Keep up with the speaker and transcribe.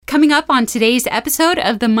Coming up on today's episode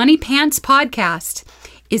of the Money Pants Podcast.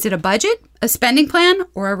 Is it a budget, a spending plan,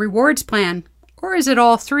 or a rewards plan? Or is it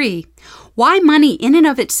all three? Why money in and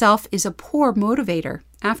of itself is a poor motivator.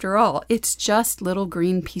 After all, it's just little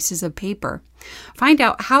green pieces of paper. Find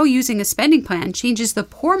out how using a spending plan changes the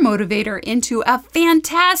poor motivator into a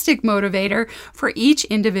fantastic motivator for each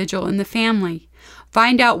individual in the family.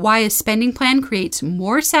 Find out why a spending plan creates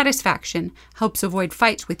more satisfaction, helps avoid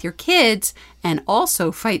fights with your kids, and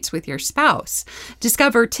also fights with your spouse.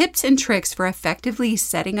 Discover tips and tricks for effectively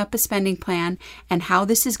setting up a spending plan and how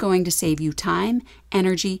this is going to save you time,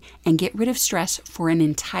 energy, and get rid of stress for an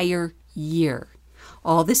entire year.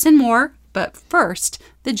 All this and more, but first,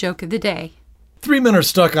 the joke of the day. Three men are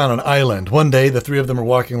stuck on an island. One day, the three of them are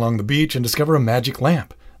walking along the beach and discover a magic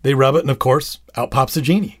lamp. They rub it, and of course, out pops a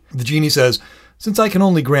genie. The genie says, "Since I can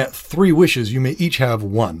only grant 3 wishes, you may each have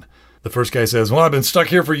 1. The first guy says, "Well, I've been stuck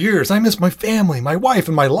here for years. I miss my family, my wife,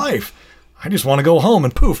 and my life. I just want to go home,"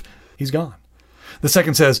 and poof, he's gone. The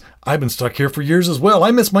second says, "I've been stuck here for years as well. I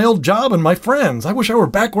miss my old job and my friends. I wish I were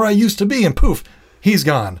back where I used to be," and poof, he's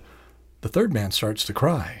gone. The third man starts to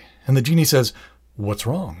cry, and the genie says, "What's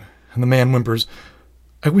wrong?" And the man whimpers,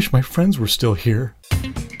 "I wish my friends were still here."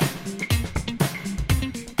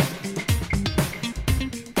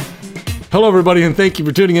 Hello, everybody, and thank you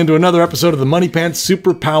for tuning in to another episode of the Money Pants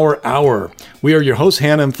Superpower Hour. We are your hosts,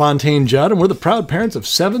 Hannah and Fontaine Judd, and we're the proud parents of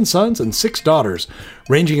 7 sons and 6 daughters,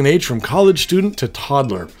 ranging in age from college student to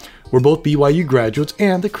toddler. We're both BYU graduates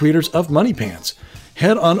and the creators of Money Pants.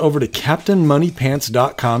 Head on over to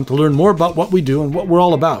CaptainMoneyPants.com to learn more about what we do and what we're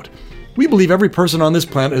all about. We believe every person on this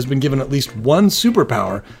planet has been given at least one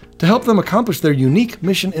superpower to help them accomplish their unique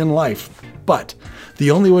mission in life. But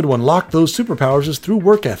the only way to unlock those superpowers is through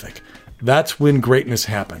work ethic. That's when greatness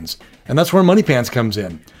happens. And that's where Money Pants comes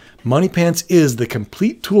in. Money Pants is the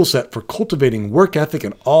complete tool set for cultivating work ethic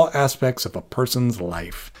in all aspects of a person's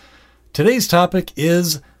life. Today's topic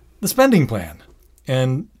is the spending plan.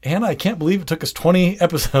 And Hannah, I can't believe it took us 20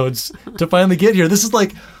 episodes to finally get here. This is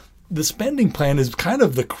like, the spending plan is kind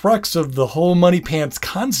of the crux of the whole Money Pants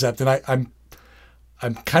concept. And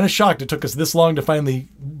I'm kind of shocked it took us this long to finally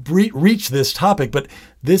reach this topic. But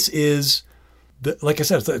this is, like I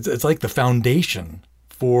said, it's like the foundation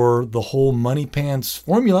for the whole Money Pants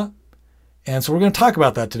formula. And so we're going to talk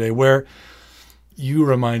about that today, where you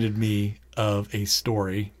reminded me of a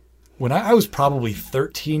story when I was probably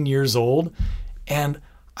 13 years old. And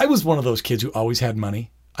I was one of those kids who always had money.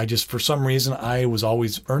 For some reason, I was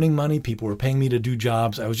always earning money. People were paying me to do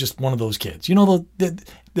jobs. I was just one of those kids. You know,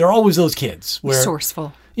 there are always those kids where...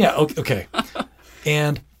 Resourceful. Yeah, okay.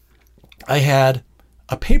 And I had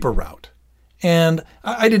a paper route. And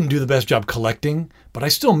I didn't do the best job collecting, but I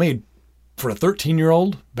still made, for a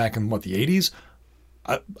 13-year-old back in, the 80s,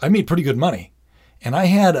 I made pretty good money. And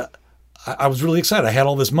I was really excited. I had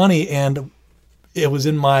all this money, and it was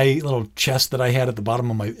in my little chest that I had at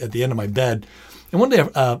the end of my bed. And one day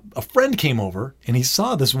a friend came over, and he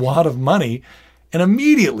saw this wad of money, and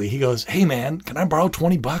immediately he goes, "Hey man, can I borrow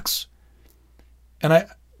 $20? And I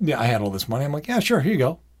had all this money. I'm like, "Yeah, sure, here you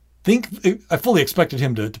go." I fully expected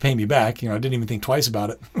him to pay me back. You know, I didn't even think twice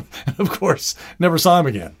about it. And of course, never saw him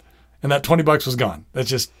again. And that $20 was gone. That's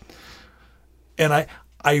just, and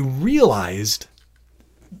I realized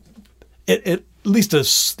at least a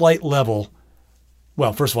slight level.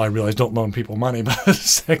 Well, first of all, I realized don't loan people money. But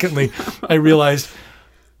secondly, I realized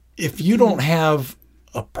if you don't have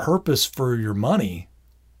a purpose for your money,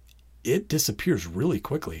 it disappears really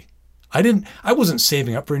quickly. I wasn't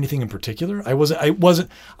saving up for anything in particular. I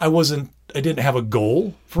didn't have a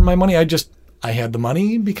goal for my money. I had the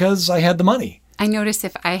money because I had the money. I notice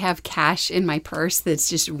if I have cash in my purse that's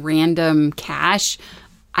just random cash,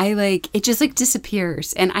 it just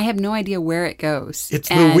disappears, and I have no idea where it goes. It's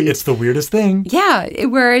the weirdest thing. Yeah,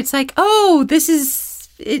 where it's like, oh, this is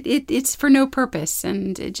it's for no purpose,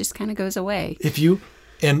 and it just kind of goes away.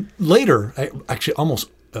 And later, actually almost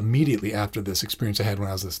immediately after this experience I had when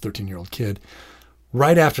I was this 13-year-old kid,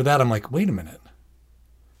 right after that, I'm like, wait a minute,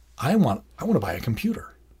 I want to buy a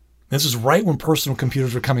computer. This is right when personal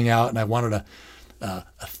computers were coming out, and I wanted a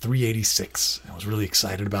 386. I was really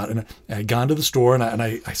excited about it. And I had gone to the store, and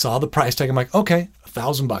I saw the price tag. I'm like, okay,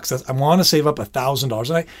 $1,000. I want to save up $1,000.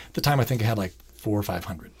 And at the time, I think I had like $400 or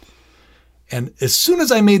 $500. And as soon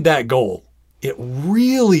as I made that goal, it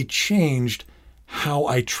really changed how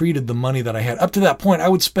I treated the money that I had. Up to that point, I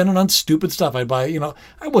would spend it on stupid stuff. I'd buy,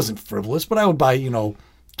 I wasn't frivolous, but I would buy,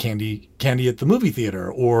 candy at the movie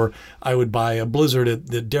theater, or I would buy a Blizzard at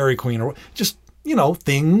the Dairy Queen, or just,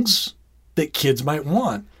 things that kids might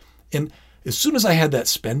want. And as soon as I had that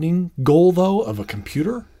spending goal, though, of a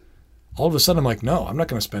computer, all of a sudden I'm like, no, I'm not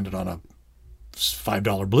going to spend it on a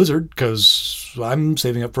 $5 Blizzard because I'm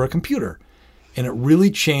saving up for a computer. And it really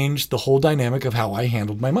changed the whole dynamic of how I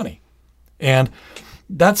handled my money. And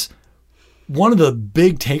that's one of the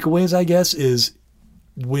big takeaways, I guess, is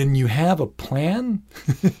when you have a plan,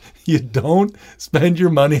 you don't spend your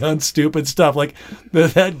money on stupid stuff. Like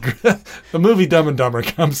the movie Dumb and Dumber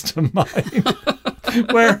comes to mind.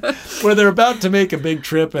 where they're about to make a big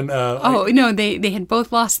trip and they had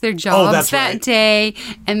both lost their jobs that right. day,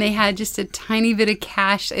 and they had just a tiny bit of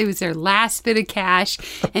cash. It was their last bit of cash,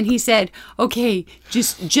 and he said, "Okay,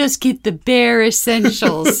 just get the bare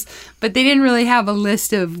essentials." But they didn't really have a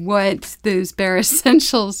list of what those bare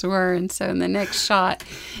essentials were, and so in the next shot,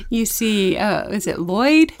 you see, is it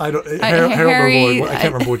Lloyd? Harold or Lloyd. I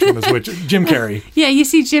can't remember which one is which. Jim Carrey. Yeah, you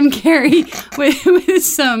see Jim Carrey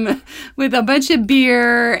with a bunch of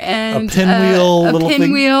beer and a pinwheel, a little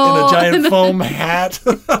pinwheel thing, and a giant foam hat.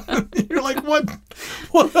 You're like, what?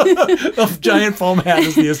 A giant foam hat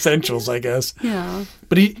is the essentials, I guess. Yeah.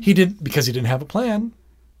 But he didn't, because he didn't have a plan.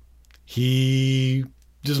 He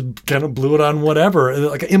just kind of blew it on whatever,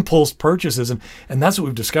 like impulse purchases, and that's what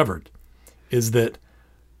we've discovered, is that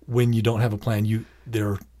when you don't have a plan,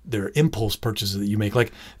 there are impulse purchases that you make.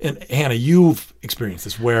 Like, and Hannah, you've experienced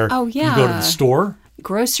this where you go to the store.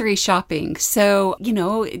 Grocery shopping. So,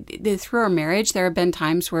 through our marriage, there have been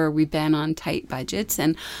times where we've been on tight budgets,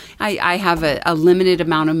 and I have a limited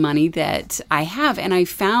amount of money that I have. And I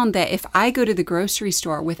found that if I go to the grocery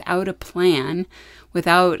store without a plan,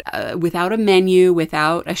 without a menu,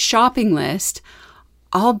 without a shopping list,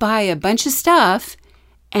 I'll buy a bunch of stuff,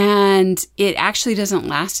 and it actually doesn't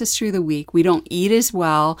last us through the week. We don't eat as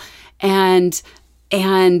well. And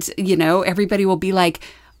everybody will be like,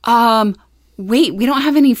 wait, we don't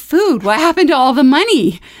have any food. What happened to all the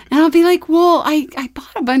money? And I'll be like, well, I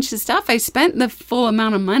bought a bunch of stuff. I spent the full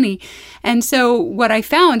amount of money. And so what I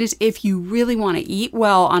found is if you really want to eat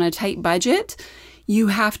well on a tight budget, you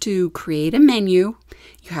have to create a menu.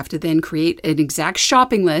 You have to then create an exact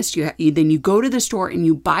shopping list. Then you go to the store and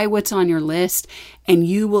you buy what's on your list, and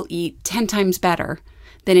you will eat 10 times better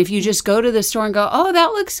than if you just go to the store and go, oh,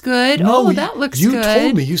 that looks good. That looks good. You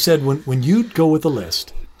told me, you said when you go with a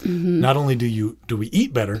list, not only do we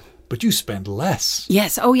eat better, but you spend less.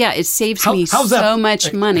 Yes. Oh, yeah. It saves me so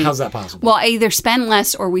much money. How's that possible? Well, I either spend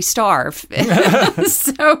less or we starve.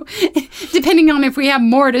 So depending on if we have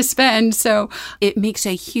more to spend. So it makes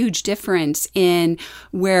a huge difference in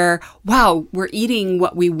where, wow, we're eating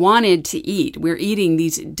what we wanted to eat. We're eating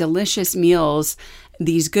these delicious meals,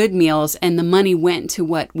 these good meals, and the money went to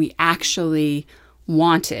what we actually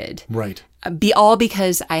wanted. Right. All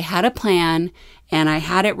because I had a plan and I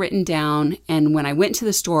had it written down. And when I went to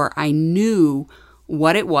the store, I knew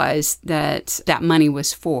what it was that money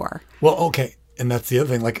was for. Well, okay. And that's the other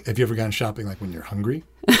thing. Like, have you ever gone shopping like when you're hungry?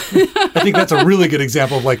 I think that's a really good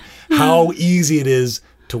example of like how easy it is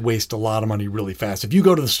to waste a lot of money really fast. If you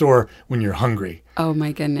go to the store when you're hungry. Oh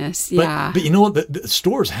my goodness. Yeah. But you know what? The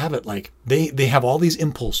stores have it like they have all these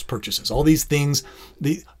impulse purchases, all these things,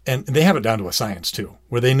 and they have it down to a science too,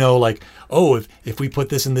 where they know like, oh, if we put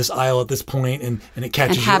this in this aisle at this point and it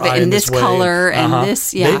catches and have your eye it in this this color way, and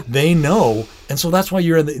this, yeah. They know. And so that's why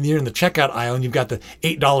you're in the checkout aisle and you've got the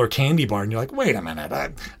 $8 candy bar and you're like, wait a minute,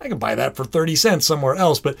 I can buy that for 30 cents somewhere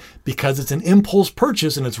else. But because it's an impulse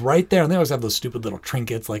purchase and it's right there, and they always have those stupid little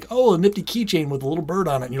trinkets like, oh, a nifty keychain with a little bird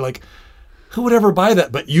on it. And you're like, who would ever buy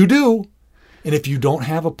that? But you do. And if you don't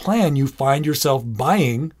have a plan, you find yourself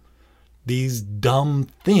buying these dumb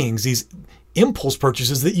things, these impulse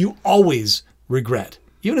purchases that you always regret.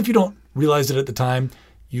 Even if you don't realize it at the time,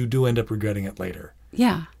 you do end up regretting it later.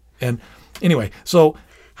 Yeah. And anyway, so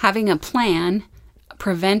having a plan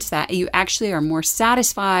prevents that. You actually are more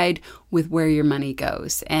satisfied with where your money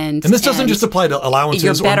goes. And this doesn't just apply to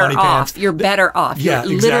allowances or money pants. You're better off. Yeah,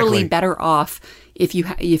 you're literally better off if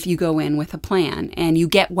you go in with a plan and you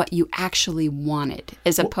get what you actually wanted,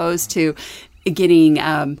 as opposed to getting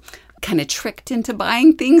kind of tricked into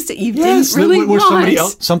buying things that you didn't really want. Somebody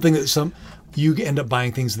else, you end up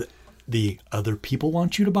buying things that the other people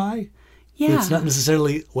want you to buy. Yeah. It's not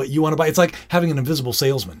necessarily what you want to buy. It's like having an invisible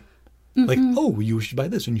salesman. Mm-hmm. Like, oh, you should buy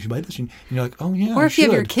this and you should buy this. And you're like, oh, yeah, or if you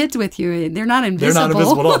have your kids with you, they're not invisible. They're not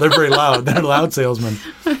invisible at all. They're very loud. They're loud salesmen.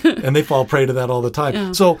 And they fall prey to that all the time.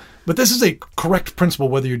 Yeah. So, but this is a correct principle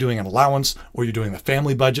whether you're doing an allowance or you're doing a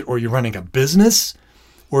family budget or you're running a business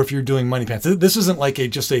or if you're doing money pants. This isn't like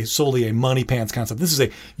solely a money pants concept. This is a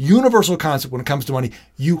universal concept when it comes to money.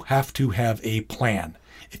 You have to have a plan.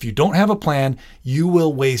 If you don't have a plan, you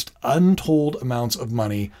will waste untold amounts of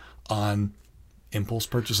money on impulse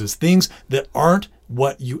purchases, things that aren't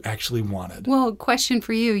what you actually wanted. Well, question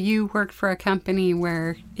for you. You worked for a company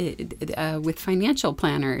where with financial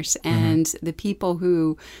planners, and the people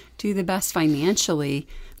who do the best financially,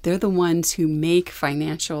 they're the ones who make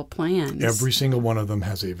financial plans. Every single one of them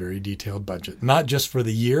has a very detailed budget, not just for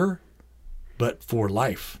the year, but for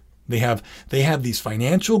life. They have these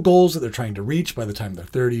financial goals that they're trying to reach by the time they're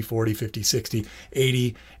 30, 40, 50, 60,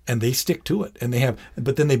 80, and they stick to it. And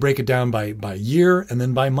but then they break it down by year and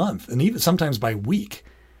then by month and even sometimes by week.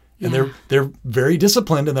 And they're very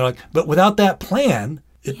disciplined, and they're like, but without that plan,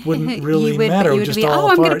 it wouldn't really matter. It would just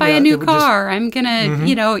all I'm going to buy a new car. Just, I'm going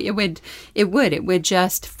to, it would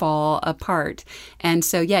just fall apart. And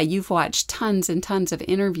so, you've watched tons and tons of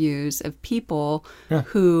interviews of people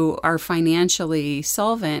who are financially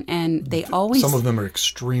solvent, and they always... Some of them are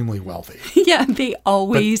extremely wealthy. They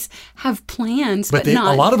always have plans, but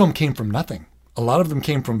not... A lot of them came from nothing. A lot of them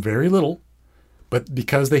came from very little, but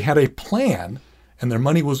because they had a plan and their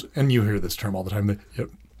money was, and you hear this term all the time,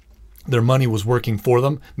 their money was working for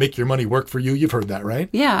them. Make your money work for you. You've heard that, right?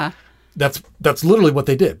 Yeah. That's literally what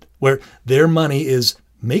they did, where their money is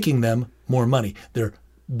making them more money. They're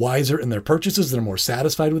wiser in their purchases. They're more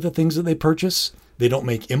satisfied with the things that they purchase. They don't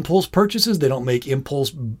make impulse purchases. They don't make impulse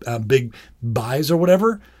big buys or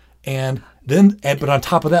whatever. But on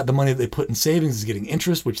top of that, the money that they put in savings is getting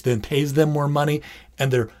interest, which then pays them more money.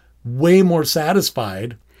 And they're way more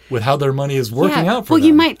satisfied with how their money is working out for them. Well,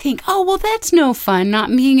 you might think, that's no fun, not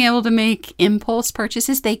being able to make impulse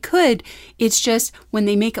purchases. They could. It's just when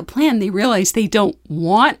they make a plan, they realize they don't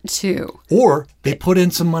want to. Or they put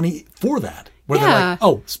in some money for that. Where they're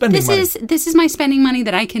like, spending money. This is my spending money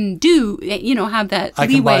that I can do, have that leeway. I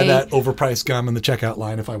can buy that overpriced gum in the checkout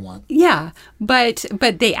line if I want. Yeah, but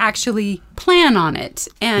they actually plan on it.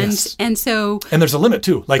 And so... And there's a limit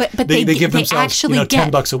too. Like they give themselves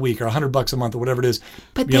 $10 a week or $100 a month or whatever it is.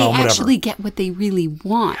 But they actually get what they really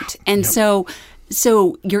want. And so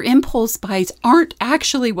your impulse buys aren't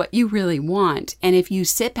actually what you really want. And if you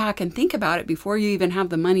sit back and think about it before you even have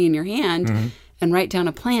the money in your hand and write down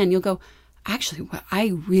a plan, you'll go, actually, what I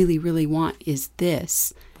really, really want is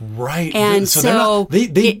this. Right. And so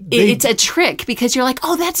it's a trick because you're like,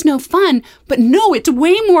 that's no fun. But no, it's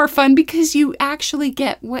way more fun because you actually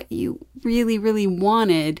get what you really, really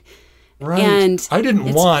wanted. Right. And I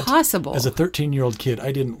didn't want, possible. As a 13-year-old kid,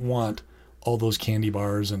 I didn't want all those candy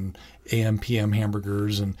bars and AM, PM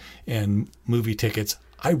hamburgers and movie tickets.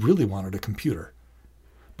 I really wanted a computer.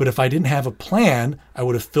 But if I didn't have a plan, I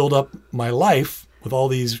would have filled up my life with all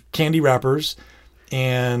these candy wrappers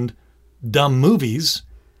and dumb movies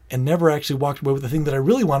and never actually walked away with the thing that I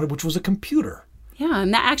really wanted, which was a computer. Yeah,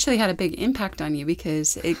 and that actually had a big impact on you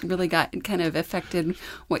because it really kind of affected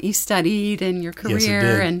what you studied and your career. Yes, it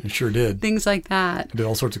did. And it sure did. Things like that. I did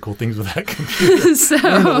all sorts of cool things with that computer.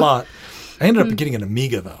 I learned a lot. I ended up getting an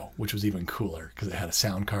Amiga, though, which was even cooler because it had a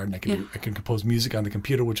sound card and I could compose music on the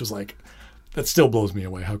computer, which was like, that still blows me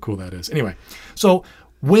away how cool that is. Anyway, so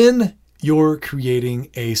when you're creating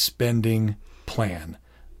a spending plan,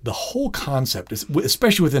 the whole concept is,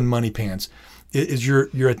 especially within Money Pants, is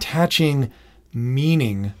you're attaching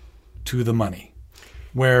meaning to the money,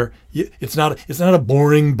 where it's not a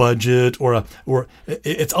boring budget or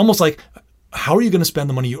it's almost like, how are you going to spend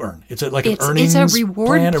the money you earn? It's like an earnings plan. It's a reward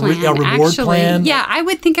plan. A reward plan. Yeah, I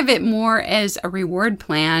would think of it more as a reward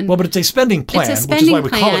plan. Well, but it's a spending plan, which is why we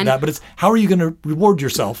call it that. But it's how are you going to reward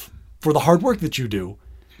yourself for the hard work that you do?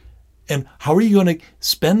 And how are you going to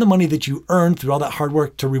spend the money that you earn through all that hard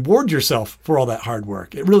work to reward yourself for all that hard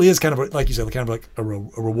work? It really is kind of, like you said, kind of like a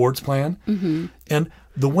rewards plan. Mm-hmm. And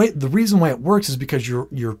the reason why it works is because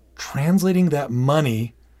you're translating that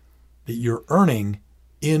money that you're earning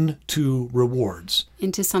into rewards.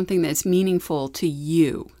 Into something that's meaningful to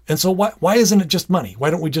you. And so why isn't it just money?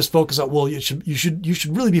 Why don't we just focus on, well, you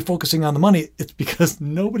should really be focusing on the money. It's because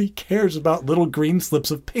nobody cares about little green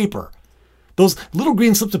slips of paper. Those little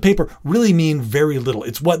green slips of paper really mean very little.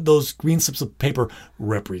 It's what those green slips of paper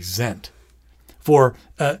represent. For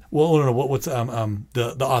the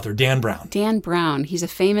author Dan Brown. Dan Brown, he's a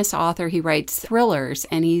famous author. He writes thrillers,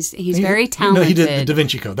 and he's very talented. He did the Da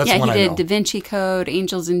Vinci Code. That's the one I know. Yeah, he did Da Vinci Code,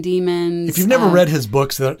 Angels and Demons. If you've never read his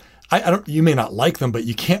books, you may not like them, but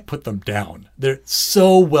you can't put them down. They're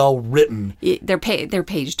so well written. They're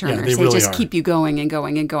page turners. Yeah, they really just keep you going and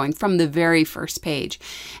going and going from the very first page.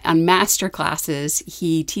 On master classes,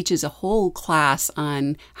 he teaches a whole class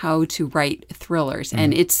on how to write thrillers,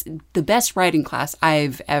 and it's the best writing class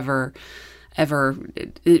I've ever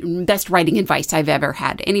best writing advice I've ever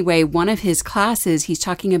had. Anyway, one of his classes, he's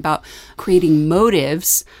talking about creating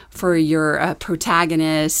motives for your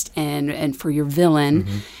protagonist and for your villain.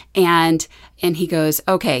 Mm-hmm. And he goes,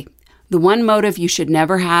 okay, the one motive you should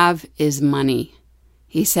never have is money.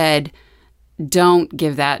 He said, don't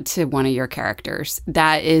give that to one of your characters.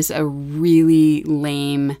 That is a really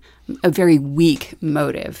lame, a very weak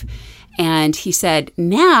motive. And he said,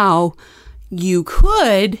 now you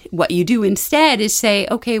could, what you do instead is say,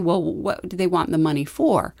 okay, well, what do they want the money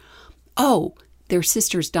for? Oh, their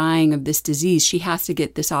sister's dying of this disease. She has to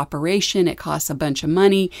get this operation. It costs a bunch of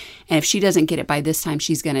money. And if she doesn't get it by this time,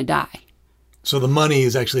 she's going to die. So the money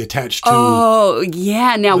is actually attached to... Oh,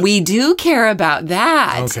 yeah. Now, we do care about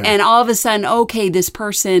that. Okay. And all of a sudden, okay, this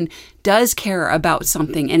person does care about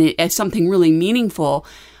something, and it's something really meaningful.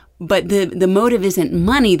 But the motive isn't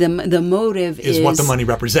money. The motive is what the money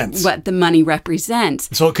represents. What the money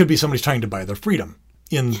represents. So it could be somebody's trying to buy their freedom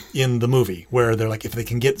in the movie, where they're like, if they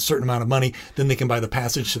can get a certain amount of money, then they can buy the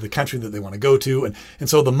passage to the country that they want to go to. And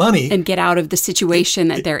so the money... And get out of the situation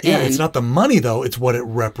that they're in. Yeah, it's not the money, though. It's what it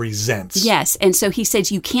represents. Yes. And so he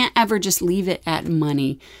says you can't ever just leave it at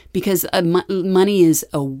money, because money is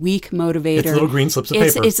a weak motivator. It's little green slips of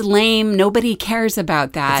paper. It's lame. Nobody cares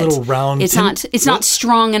about that. It's little round... It's not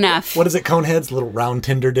strong enough. What is it, Coneheads? Little round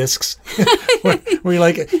Tinder discs? where you're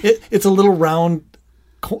like, it's a little round...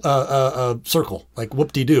 circle, like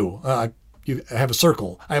whoop-de-doo. You have a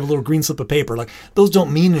circle. I have a little green slip of paper. Like, those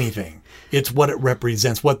don't mean anything. It's what it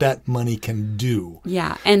represents, what that money can do.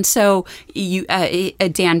 Yeah. And so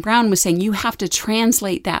Dan Brown was saying you have to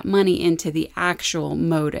translate that money into the actual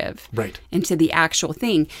motive. Right. Into the actual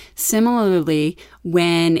thing. Similarly,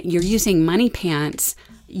 when you're using money pants,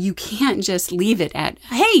 you can't just leave it at,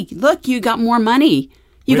 hey, look, you got more money.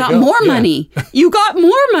 You got more money. You got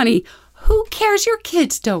more money. Who cares? Your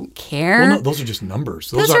kids don't care. Well, no, those are just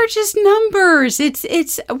numbers. Those are just numbers.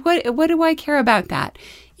 It's what do I care about that?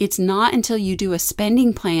 It's not until you do a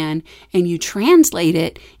spending plan and you translate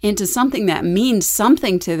it into something that means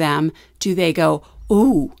something to them do they go,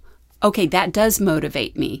 ooh, okay, that does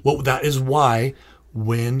motivate me. Well, that is why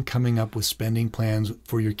when coming up with spending plans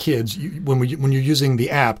for your kids, when you're using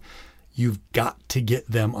the app, you've got to get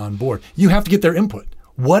them on board. You have to get their input.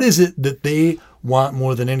 What is it that they want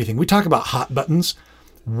more than anything? We talk about hot buttons.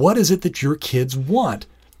 What is it that your kids want?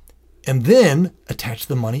 And then attach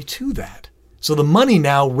the money to that. So the money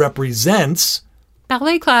now represents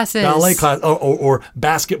ballet classes, or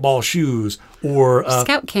basketball shoes, or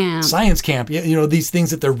scout camp, science camp. These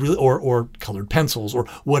things that they're really, or colored pencils, or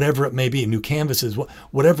whatever it may be, new canvases,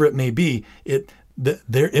 whatever it may be.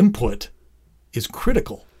 Their input is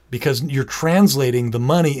critical, because you're translating the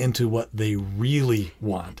money into what they really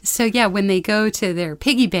want. So yeah, when they go to their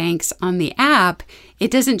piggy banks on the app,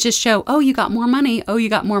 it doesn't just show, oh, you got more money. Oh, you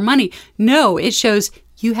got more money. No, it shows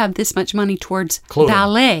you have this much money towards clothing.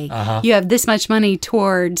 Ballet. Uh-huh. You have this much money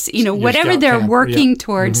towards, whatever they're working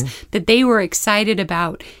towards that they were excited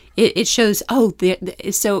about. It shows,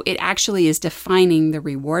 so it actually is defining the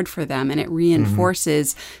reward for them, and it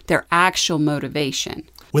reinforces their actual motivation.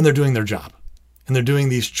 When they're doing their job. And they're doing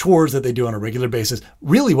these chores that they do on a regular basis.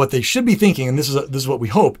 Really what they should be thinking, and this is what we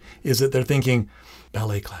hope, is that they're thinking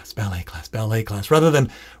ballet class, ballet class, ballet class, rather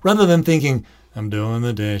than thinking, I'm doing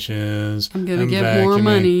the dishes, I'm going to get more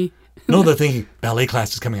money. No, they're thinking ballet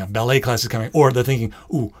class is coming up, ballet class is coming up. Or they're thinking,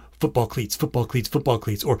 ooh, football cleats,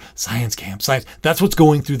 or science camp, science. That's what's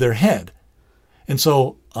going through their head. And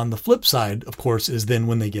so on the flip side, of course, is then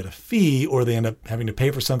when they get a fee or they end up having to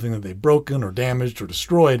pay for something that they've broken or damaged or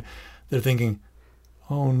destroyed, they're thinking,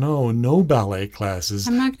 oh, no ballet classes.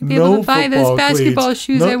 I'm not going to be able to buy those basketball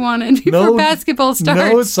shoes I wanted before basketball starts.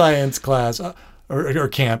 No science class or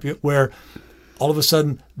camp, where all of a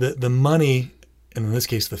sudden the money, and in this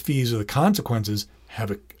case the fees or the consequences,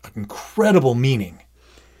 have an incredible meaning.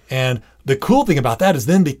 And the cool thing about that is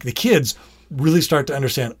then the kids really start to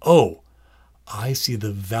understand, oh, I see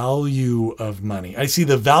the value of money. I see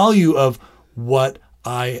the value of what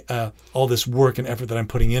all this work and effort that I'm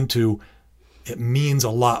putting into. It means a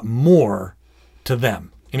lot more to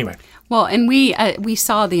them. Anyway. Well, and we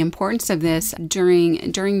saw the importance of this during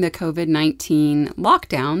the COVID-19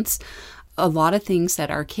 lockdowns. A lot of things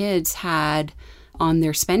that our kids had on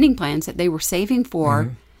their spending plans that they were saving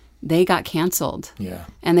for, they got canceled. Yeah.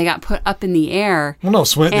 And they got put up in the air. Well, no,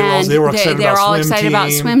 they were excited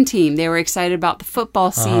about swim team. They were excited about the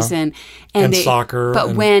football season. And soccer.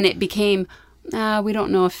 But when it became, we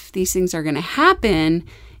don't know if these things are going to happen,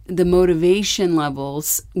 the motivation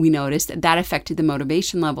levels, we noticed that affected the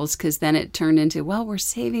motivation levels, because then it turned into, well, we're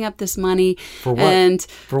saving up this money. For what? And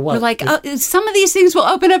For what? we're like, some of these things will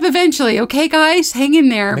open up eventually. Okay, guys, hang in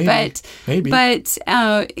there. Maybe. But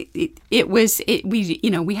we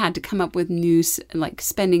had to come up with new like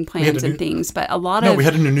spending plans and things. But a lot of we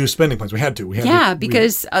had to do new spending plans. We had to.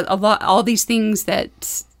 Because all these things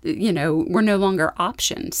that were no longer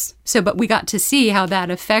options. So, but we got to see how that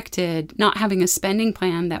affected not having a spending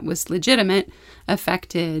plan that was legitimate,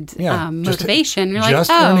 affected motivation. You're like,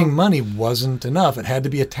 earning money wasn't enough. It had to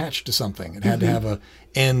be attached to something. It had to have a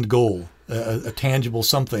end goal, a tangible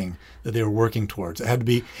something that they were working towards. It had to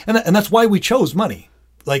be, and that's why we chose money.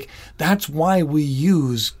 Like, that's why we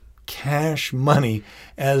use cash money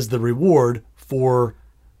as the reward for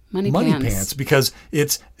money pants, because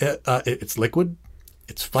it's liquid.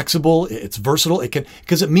 It's flexible. It's versatile. It can,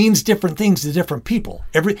 because it means different things to different people.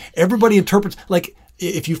 Everybody interprets, like,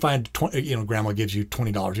 if you find grandma gives you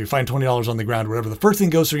 $20, you find $20 on the ground or whatever. The first thing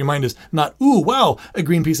goes through your mind is not, ooh, wow, a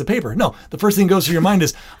green piece of paper. No, the first thing goes through your mind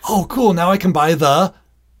is, oh, cool. Now I can buy the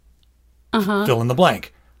fill in the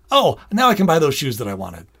blank. Oh, now I can buy those shoes that I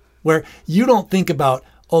wanted. Where you don't think about,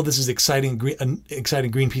 oh, this is exciting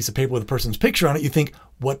green piece of paper with a person's picture on it. You think,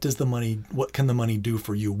 what can the money do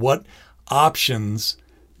for you? What options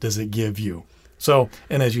does it give you? So,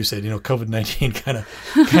 and as you said, COVID-19 kind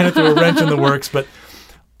of threw a wrench in the works, but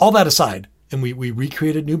all that aside, and we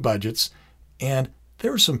recreated new budgets, and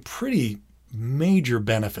there were some pretty major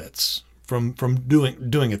benefits from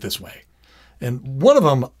doing it this way. And one of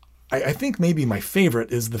them, I think maybe my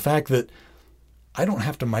favorite, is the fact that I don't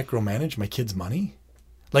have to micromanage my kids' money.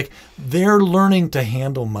 Like, they're learning to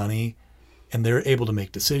handle money, and they're able to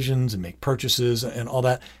make decisions and make purchases and all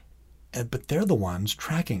that. But they're the ones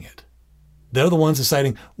tracking it. They're the ones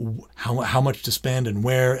deciding how much to spend and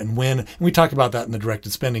where and when. And we talk about that in the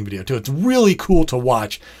directed spending video too. It's really cool to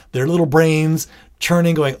watch their little brains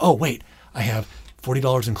churning, going, oh, wait, I have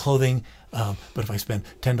 $40 in clothing, but if I spend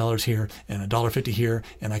 $10 here and $1.50 here,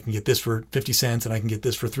 and I can get this for 50 cents and I can get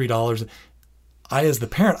this for $3. I, as the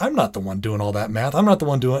parent, I'm not the one doing all that math. I'm not the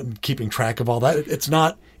one keeping track of all that. It's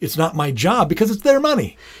not my job, because it's their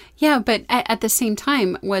money. Yeah, but at the same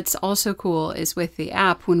time, what's also cool is with the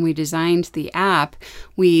app, when we designed the app,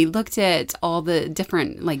 we looked at all the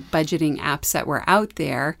different like budgeting apps that were out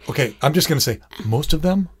there. Okay, I'm just going to say, most of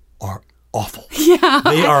them are awful. Yeah.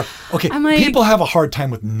 They are. Okay, people have a hard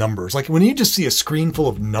time with numbers. Like, when you just see a screen full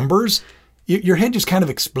of numbers, your head just kind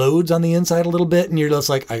of explodes on the inside a little bit, and you're just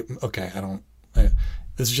like,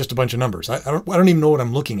 this is just a bunch of numbers. I don't even know what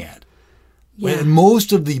I'm looking at. Yeah. And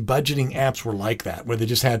most of the budgeting apps were like that, where they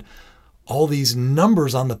just had all these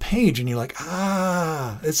numbers on the page, and you're like,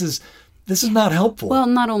 this is not helpful. Well,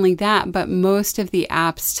 not only that, but most of the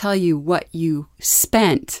apps tell you what you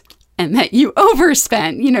spent and that you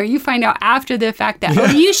overspent. You find out after the fact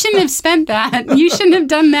that, you shouldn't have spent that. You shouldn't have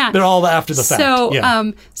done that. They're all after the fact.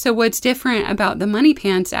 So, so what's different about the Money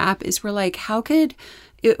Pants app is we're like,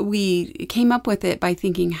 we came up with it by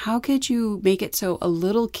thinking, how could you make it so a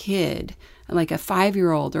little kid, like a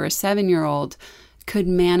 5-year-old or a 7-year-old, could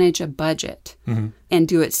manage a budget and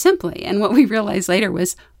do it simply? And what we realized later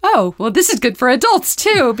was, oh, well, this is good for adults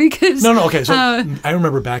too, because... No, okay. So I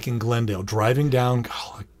remember back in Glendale, driving down,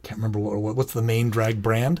 I can't remember what's the main drag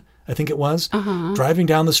brand, I think it was, driving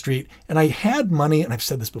down the street, and I had money, and I've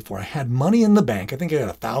said this before, I had money in the bank. I think I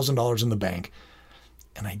had $1,000 in the bank,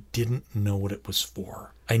 and I didn't know what it was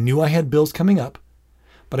for. I knew I had bills coming up,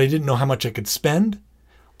 but I didn't know how much I could spend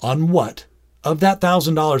on what. Of that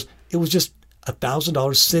 $1,000, it was just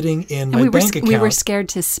 $1,000 sitting in my bank account. We were scared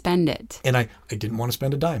to spend it. And I didn't want to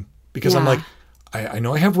spend a dime, because I'm like, I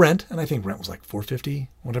know I have rent, and I think rent was like $450,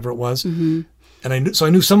 whatever it was. Mm-hmm. And I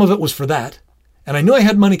knew some of it was for that. And I knew I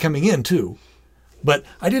had money coming in too, but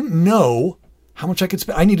I didn't know how much I could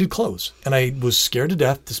spend. I needed clothes, and I was scared to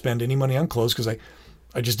death to spend any money on clothes, because I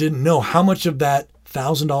just didn't know how much of that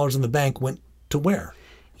 $1,000 in the bank went to where.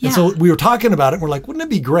 Yeah. And so we were talking about it, and we're like, wouldn't it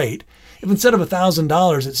be great if instead of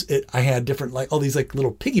 $1,000, I had different, like all these like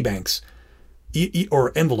little piggy banks,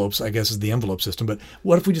 or envelopes, I guess is the envelope system. But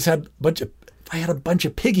what if we just had I had a bunch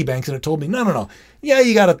of piggy banks, and it told me, no. Yeah,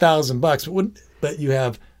 you got $1,000, but you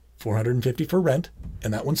have $450 for rent,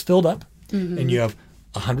 and that one's filled up. Mm-hmm. And you have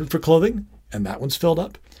 $100 for clothing, and that one's filled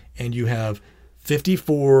up. And you have $50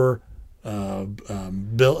 for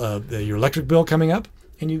your electric bill coming up,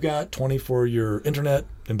 and you got $20 for your internet.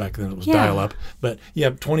 And back then it was dial-up, but you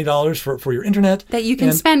have $20 for your internet that you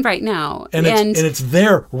can spend right now, and it's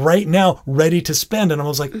there right now, ready to spend. And I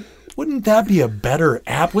was like, Wouldn't that be a better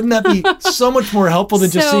app? Wouldn't that be so much more helpful than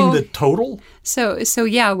just seeing the total?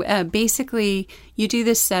 Basically, you do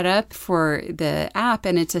this setup for the app,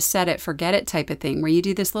 and it's a set it, forget it type of thing, where you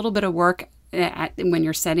do this little bit of work when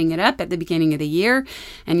you're setting it up at the beginning of the year,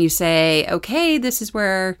 and you say, okay, this is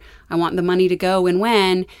where I want the money to go and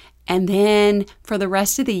when. And then for the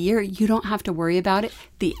rest of the year, you don't have to worry about it.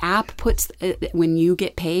 The app puts, when you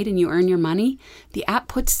get paid and you earn your money, the app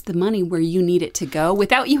puts the money where you need it to go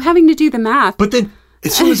without you having to do the math. But then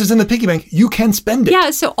as soon as it's in the piggy bank, you can spend it.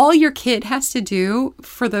 Yeah, so all your kid has to do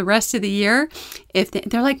for the rest of the year, if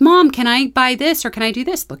they're like, Mom, can I buy this or can I do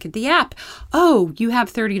this? Look at the app. Oh, you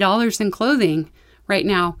have $30 in clothing right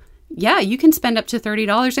now. Yeah, you can spend up to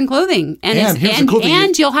 $30 in clothing.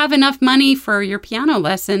 And you'll have enough money for your piano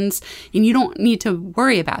lessons, and you don't need to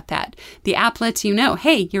worry about that. The app lets you know,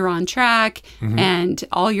 hey, you're on track, and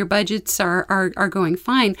all your budgets are going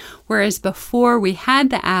fine. Whereas before we had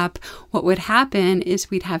the app, what would happen is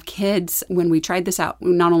we'd have kids, when we tried this out,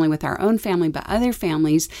 not only with our own family, but other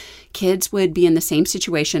families, kids would be in the same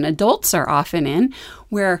situation adults are often in,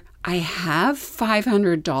 where I have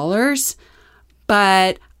 $500,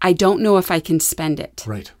 but I don't know if I can spend it.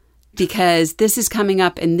 Right. Because this is coming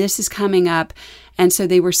up and this is coming up. And so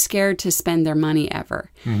they were scared to spend their money ever.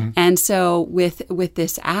 And so with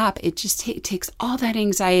this app, it just takes all that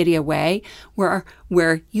anxiety away where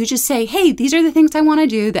you just say, hey, these are the things I want to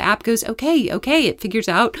do. The app goes, okay. It figures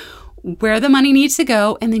out where the money needs to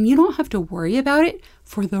go. And then you don't have to worry about it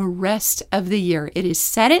for the rest of the year. It is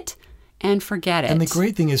set it and forget it. And the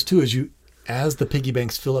great thing is, too, is as the piggy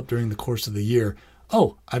banks fill up during the course of the year,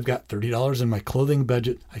 oh, I've got $30 in my clothing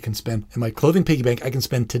budget I can spend, in my clothing piggy bank I can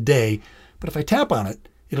spend today. But if I tap on it,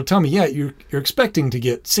 it'll tell me, yeah, you're expecting to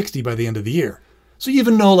get 60 by the end of the year. So you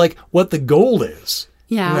even know like what the goal is.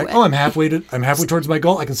 Yeah. Like, oh, I'm halfway towards my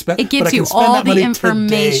goal. I can spend. It gives you all the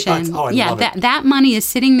information. I love it. That money is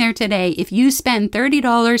sitting there today. If you spend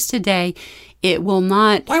 $30 today, it will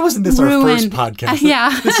not. Why wasn't this ruin... our first podcast?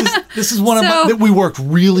 Yeah. This is one of my, that we worked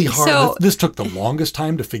really hard. This took the longest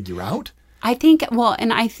time to figure out. I think,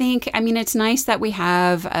 it's nice that we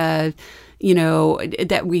have, that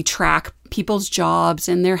we track people's jobs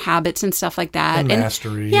and their habits and stuff like that. And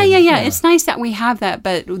mastery. Yeah. It's nice that we have that.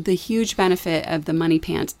 But the huge benefit of the Money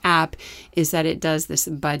Pants app is that it does this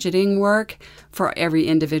budgeting work for every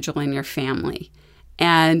individual in your family.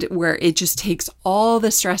 And where it just takes all the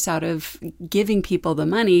stress out of giving people the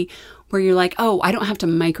money, where you're like, oh, I don't have to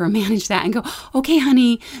micromanage that and go, okay,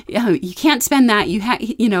 honey, you can't spend that.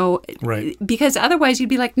 Right. Because otherwise you'd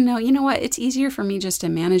be like, no, you know what? It's easier for me just to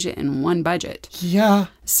manage it in one budget. Yeah.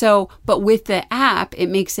 So, but with the app, it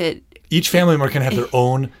makes it. Each family member can have their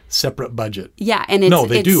own separate budget. Yeah, and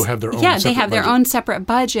they do have their own. Yeah, they have their own separate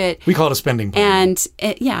budget. We call it a spending plan.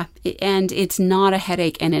 And it's not a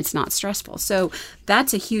headache and it's not stressful. So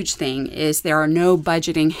that's a huge thing. Is there are no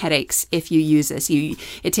budgeting headaches if you use this.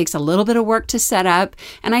 It takes a little bit of work to set up,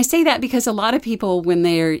 and I say that because a lot of people when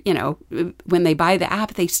they buy the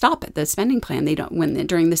app, they stop at the spending plan. They don't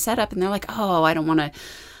during the setup, and they're like, oh, I don't want to.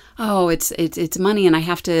 Oh, it's money, and I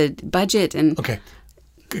have to budget and. Okay.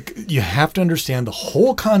 You have to understand the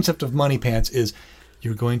whole concept of Money Pants is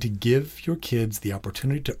you're going to give your kids the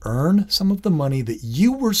opportunity to earn some of the money that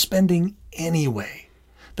you were spending anyway.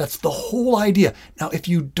 That's the whole idea. Now, if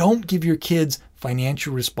you don't give your kids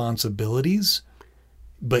financial responsibilities,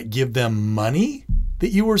 but give them money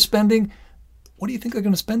that you were spending, what do you think they're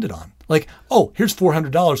going to spend it on? Like, oh, here's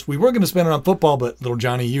 $400. We were going to spend it on football, but little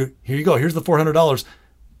Johnny, here you go. Here's the $400.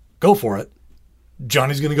 Go for it.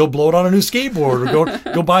 Johnny's going to go blow it on a new skateboard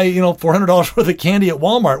or go buy, $400 worth of candy at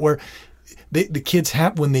Walmart, where the kids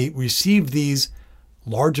have, when they receive these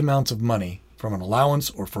large amounts of money from an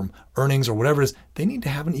allowance or from earnings or whatever it is, they need to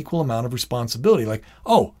have an equal amount of responsibility. Like,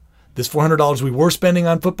 oh, this $400 we were spending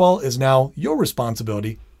on football is now your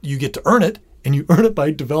responsibility. You get to earn it, and you earn it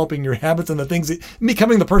by developing your habits and the things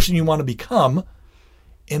becoming the person you want to become.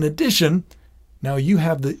 In addition, now you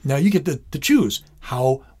get to choose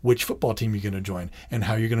which football team you're going to join, and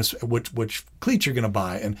how you're going to which cleats you're going to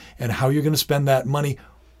buy, and how you're going to spend that money,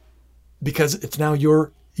 because it's now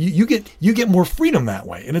you get more freedom that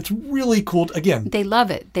way, and it's really cool. Again, they love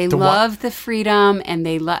it. They love the freedom, and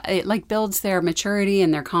it builds their maturity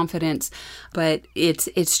and their confidence. But it's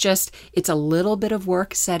a little bit of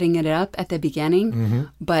work setting it up at the beginning,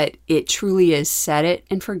 but it truly is set it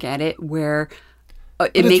and forget it where.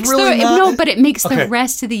 It makes the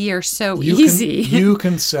rest of the year so easy. You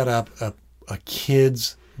can set up a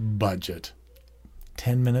kid's budget.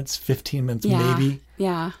 10 minutes, 15 minutes, maybe.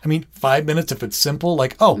 Yeah. I mean, 5 minutes if it's simple,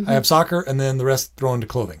 like, oh, I have soccer, and then the rest throw into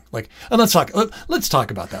clothing. Like, and let's talk about that. Let's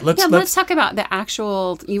talk about the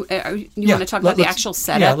actual. You want to talk about the actual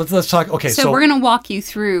setup? Yeah, let's talk. Okay, so we're going to walk you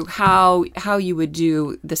through how you would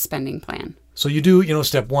do the spending plan. So you do,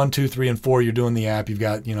 step 1, 2, 3, and 4. You're doing the app. You've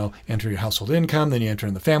got, enter your household income. Then you enter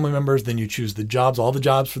in the family members. Then you choose the jobs, all the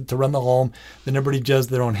jobs to run the home. Then everybody does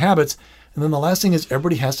their own habits. And then the last thing is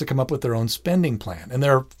everybody has to come up with their own spending plan. And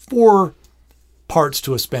there are 4 parts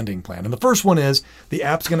to a spending plan. And the first one is the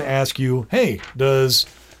app's going to ask you, hey, does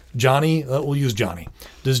Johnny, we'll use Johnny.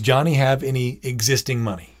 Does Johnny have any existing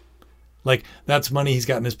money? Like that's money he's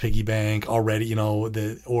got in his piggy bank already,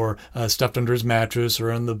 or stuffed under his mattress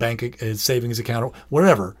or in the bank, his savings account or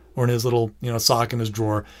whatever, or in his little, sock in his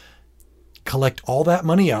drawer. Collect all that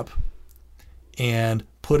money up and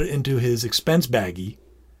put it into his expense baggie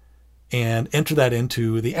and enter that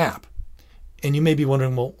into the app. And you may be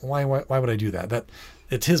wondering, well, why would I do that? That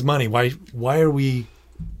it's his money. Why are we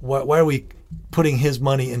putting his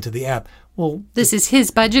money into the app? Well, this is his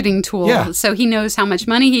budgeting tool, so he knows how much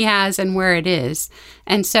money he has and where it is.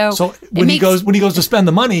 And so when he goes to spend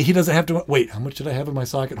the money, he doesn't have to wait. How much did I have in my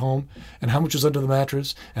sock at home? And how much is under the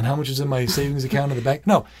mattress? And how much is in my savings account in the bank?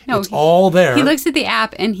 No, it's all there. He looks at the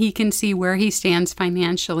app and he can see where he stands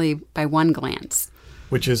financially by one glance,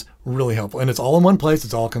 which is really helpful. And it's all in one place.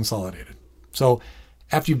 It's all consolidated. So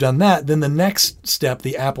after you've done that, then the next step,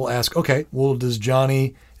 the app will ask, okay, well, is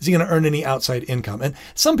he going to earn any outside income? And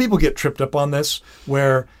some people get tripped up on this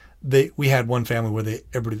where we had one family where they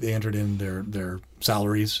entered in their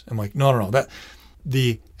salaries. I'm like, no. That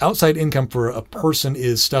the outside income for a person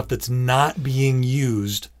is stuff that's not being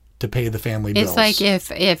used to pay the family bills. It's like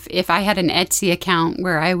if I had an Etsy account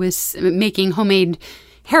where I was making homemade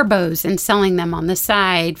hair bows and selling them on the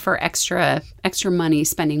side for extra money,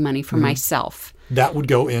 spending money for myself. That would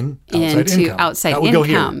go into outside that would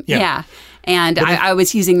income. Go here. Yeah. And I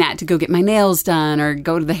was using that to go get my nails done or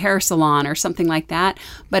go to the hair salon or something like that.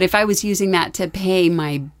 But if I was using that to pay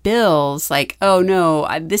my bills, like, oh no,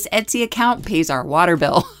 this Etsy account pays our water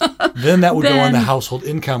bill. Then that would go on the household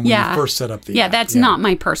income when you first set up the app. That's not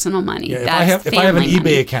my personal money. Yeah, if I have an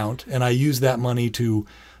eBay account and I use that money to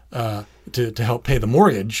help pay the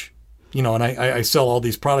mortgage, and I sell all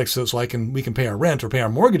these products so we can pay our rent or pay our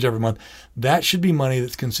mortgage every month, that should be money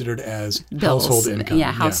that's considered as bills. Household income.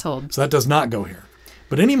 Yeah, household. Yeah. So that does not go here.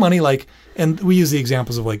 But any money and we use the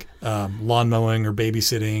examples of lawn mowing or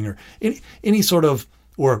babysitting or any sort of,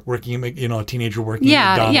 or working, a teenager working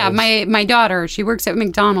at McDonald's. Yeah, my daughter, she works at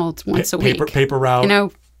McDonald's once a week. Paper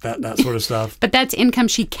route. That sort of stuff. But that's income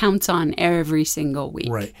she counts on every single week.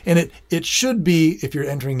 Right. And it should be, if you're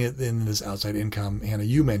entering it in this outside income, Hannah,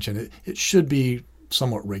 you mentioned it should be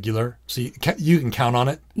somewhat regular. So you can count on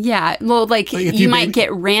it. Yeah. Well, you might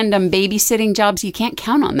get random babysitting jobs. You can't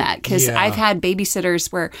count on that because I've had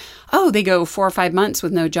babysitters where, they go 4 or 5 months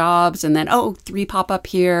with no jobs and then, 3 pop up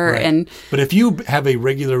here. Right. But if you have a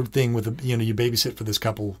regular thing with, you babysit for this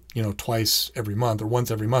couple, twice every month or once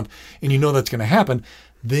every month, and that's going to happen,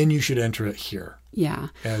 then you should enter it here. Yeah.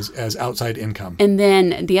 As outside income. And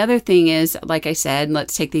then the other thing is, like I said,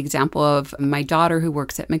 let's take the example of my daughter who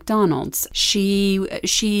works at McDonald's. She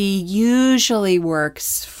usually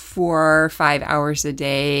works 4 or 5 hours a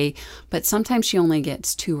day, but sometimes she only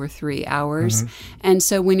gets 2 or 3 hours. Mm-hmm. And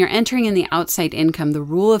so when you're entering in the outside income, the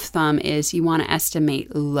rule of thumb is you want to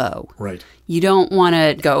estimate low. Right. You don't want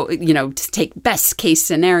to go, to take best case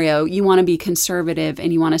scenario. You want to be conservative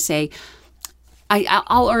and you want to say,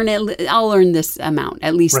 I'll earn this amount,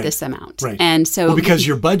 at least this amount. Right. And so because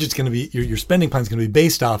your budget's going to be, your spending plan is going to be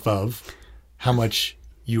based off of how much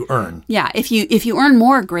you earn. Yeah. If you earn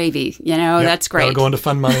more, gravy, that's great. That'll go into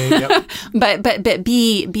fund money. Yep. but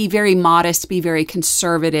be very modest, be very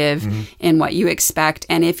conservative in what you expect.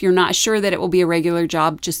 And if you're not sure that it will be a regular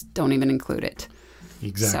job, just don't even include it.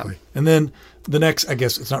 Exactly. So. And then the next, I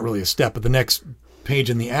guess it's not really a step, but the next page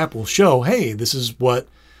in the app will show, hey, this is what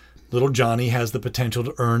little Johnny has the potential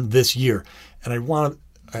to earn this year. And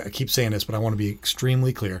I keep saying this, but I want to be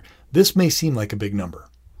extremely clear. This may seem like a big number.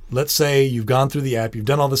 Let's say you've gone through the app, you've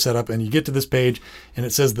done all the setup, and you get to this page, and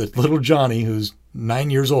it says that little Johnny, who's 9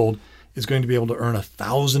 years old, is going to be able to earn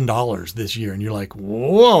 $1,000 this year. And you're like,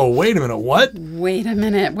 whoa, wait a minute, what? Wait a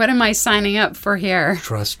minute, what am I signing up for here?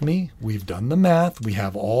 Trust me, we've done the math. We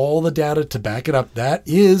have all the data to back it up. That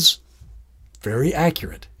is very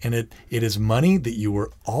accurate. And it is money that you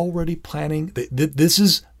were already planning. This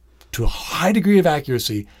is, to a high degree of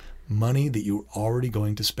accuracy, money that you're already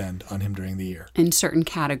going to spend on him during the year. In certain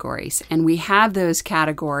categories. And we have those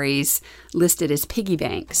categories listed as piggy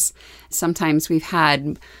banks. Sometimes we've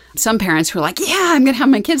had some parents who are like, yeah, I'm going to have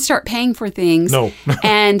my kids start paying for things. No.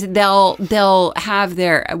 And they'll have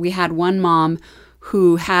we had one mom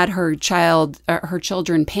who had her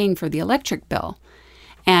children paying for the electric bill.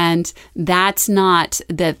 And that's not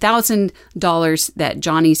the $1,000 that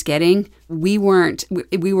Johnny's getting. We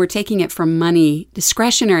were taking it from money,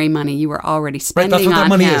 discretionary money you were already spending on him. That's what that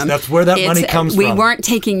money is. That's where that money comes from. We weren't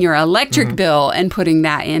taking your electric bill and putting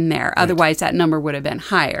that in there. Otherwise, that number would have been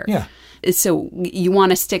higher. Yeah. So you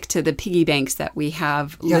want to stick to the piggy banks that we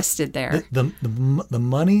have listed there. The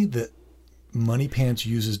money that Money Pants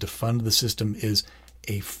uses to fund the system is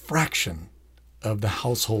a fraction of the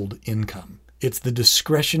household income. It's the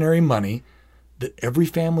discretionary money that every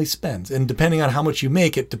family spends, and depending on how much you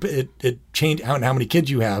make, it change how many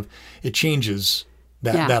kids you have. It changes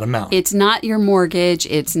that amount. It's not your mortgage.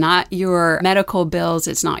 It's not your medical bills.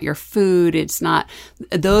 It's not your food. It's not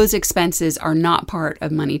those expenses are not part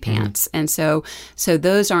of Money Pants, and so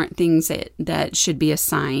those aren't things that should be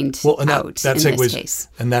assigned out that in segues, this case.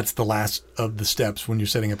 And that's the last of the steps when you're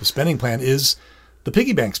setting up a spending plan is the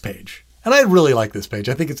piggy banks page. And I really like this page.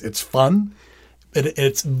 I think it's fun.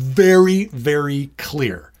 It's very, very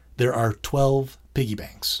clear. There are 12 piggy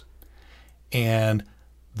banks. And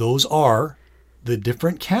those are the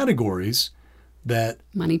different categories that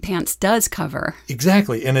Money Pants does cover.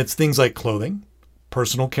 Exactly. And it's things like clothing,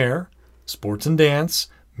 personal care, sports and dance,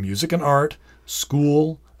 music and art,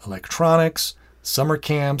 school, electronics, summer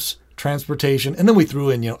camps, transportation. And then we threw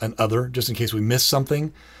in, an other just in case we missed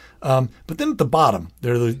something. But then at the bottom,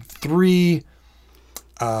 there are the 3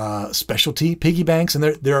 specialty piggy banks, and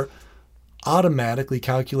they're automatically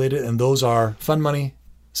calculated, and those are fund money,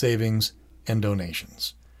 savings, and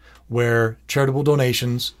donations, where charitable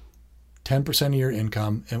donations, 10% of your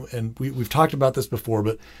income, and we've talked about this before,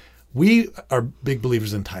 but we are big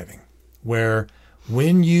believers in tithing, where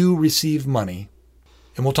when you receive money,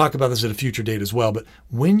 and we'll talk about this at a future date as well, but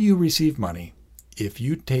when you receive money, if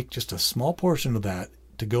you take just a small portion of that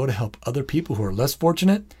to go to help other people who are less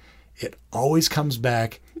fortunate, it always comes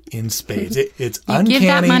back in spades. It's uncanny. Give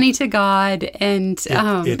that money to God, and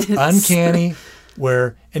it's uncanny.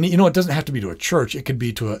 It doesn't have to be to a church. It could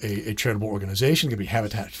be to a charitable organization. It could be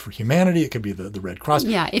Habitat for Humanity. It could be the Red Cross.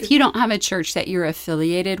 Yeah, if you don't have a church that you're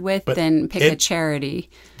affiliated with, then pick a charity.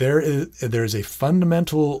 There is a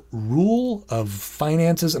fundamental rule of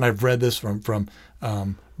finances, and I've read this from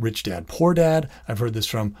Rich Dad, Poor Dad. I've heard this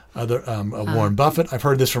from other Warren Buffett. I've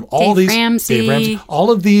heard this from all Dave these Ramsey. Dave Ramsey. All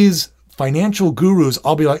of these financial gurus.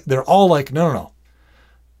 They're all like, no.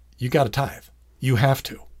 You got to tithe. You have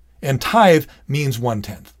to, and tithe means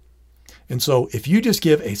 1/10. And so if you just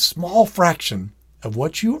give a small fraction of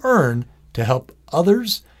what you earn to help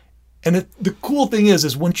others, and the cool thing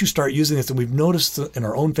is once you start using this, and we've noticed in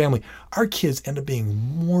our own family, our kids end up being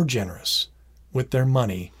more generous with their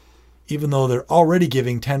money, even though they're already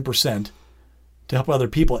giving 10% to help other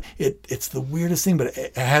people. It's the weirdest thing, but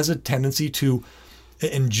it has a tendency to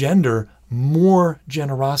engender more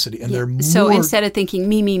generosity. And they're more... So instead of thinking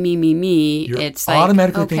me, you're it's like,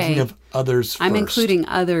 automatically thinking of others first. I'm including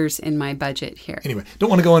others in my budget here. Anyway, don't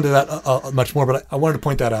want to go into that much more, but I wanted to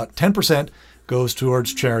point that out. 10% goes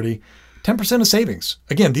towards charity. 10% of savings.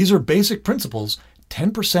 Again, these are basic principles.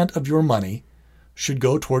 10% of your money should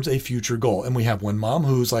go towards a future goal. And we have one mom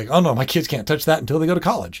who's like, oh no, my kids can't touch that until they go to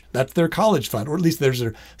college. That's their college fund, or at least there's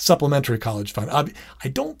their supplementary college fund. I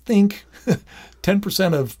don't think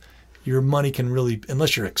 10% of your money can really,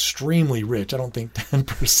 unless you're extremely rich, I don't think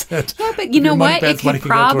 10%. Yeah, but you know what? It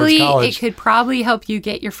could probably help you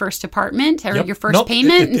get your first apartment or your first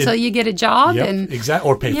payment until you get a job. Exactly.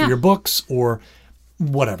 Or pay for your books or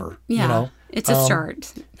whatever. Yeah. It's a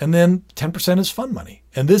start. And then 10% is fun money.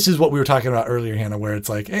 And this is what we were talking about earlier, Hannah, where it's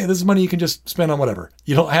like, hey, this is money you can just spend on whatever.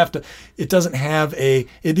 You don't have to, it doesn't have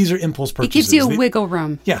these are impulse purchases. It gives you a wiggle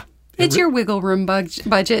room. Yeah. It's your wiggle room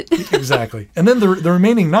budget. Exactly. And then the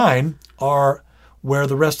remaining 9 are where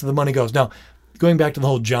the rest of the money goes. Now, going back to the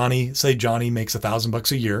whole Johnny makes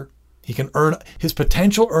 $1,000 a year. He can earn, his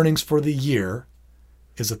potential earnings for the year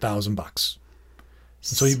is $1,000.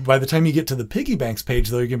 So by the time you get to the piggy banks page,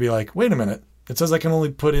 though, you're going to be like, wait a minute, it says I can only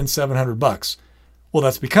put in $700. Well,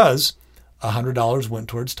 that's because $100 went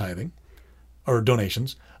towards tithing or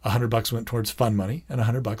donations, $100 went towards fund money, and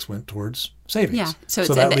 $100 went towards savings. Yeah, so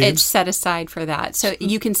it's set aside for that. So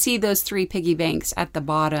you can see those 3 piggy banks at the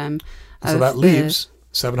bottom. So that leaves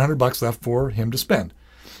 $700 left for him to spend.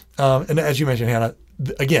 And as you mentioned, Hannah,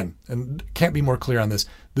 again, and can't be more clear on this,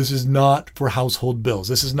 This is not for household bills.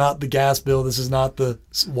 This is not the gas bill. This is not the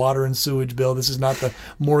water and sewage bill. This is not the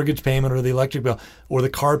mortgage payment or the electric bill or the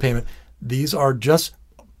car payment. These are just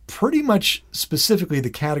pretty much specifically the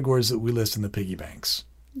categories that we list in the piggy banks.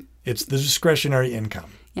 It's the discretionary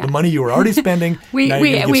income. Yeah. The money you were already spending. we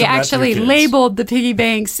actually labeled the piggy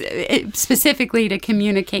banks specifically to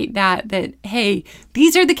communicate that hey,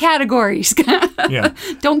 these are the categories. Yeah.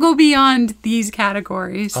 Don't go beyond these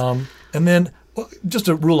categories. And then just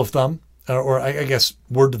a rule of thumb, or I guess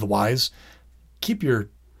word to the wise, keep your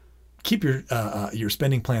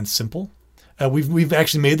spending plan simple. We've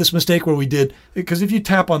actually made this mistake where we did, because if you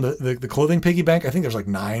tap on the clothing piggy bank, I think there's like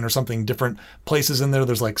 9 or something different places in there.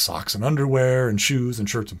 There's like socks and underwear and shoes and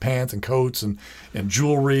shirts and pants and coats and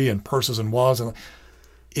jewelry and purses and wallets. And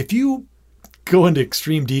if you go into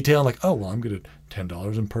extreme detail, like, oh, well, I'm good at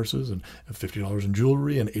 $10 in purses and $50 in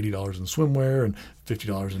jewelry and $80 in swimwear and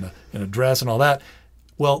 $50 in a dress and all that.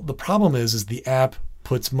 Well, the problem is the app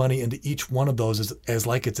puts money into each one of those as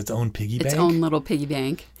like it's its own piggy bank. Its own little piggy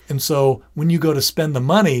bank. And so when you go to spend the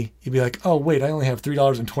money, you'd be like, oh, wait, I only have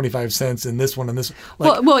 $3.25 in this one and this.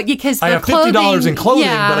 Like, well, because I have $50 in clothing,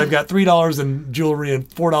 but I've got $3 in jewelry and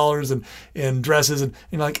 $4 in dresses. And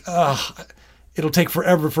you're like, it'll take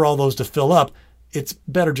forever for all those to fill up. It's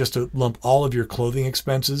better just to lump all of your clothing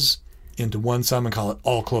expenses into one sum and call it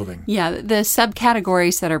all clothing. Yeah, the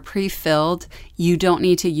subcategories that are pre-filled, you don't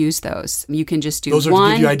need to use those. You can just do those one. Those are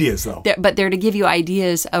to give you ideas, though. But they're to give you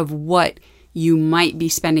ideas of what you might be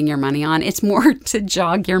spending your money on. It's more to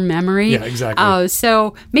jog your memory. Yeah, exactly.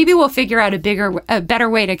 So maybe we'll figure out a better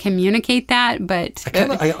way to communicate that. But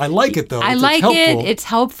I like it, though. I like it. It's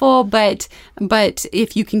helpful. But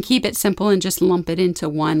if you can keep it simple and just lump it into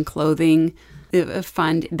one clothing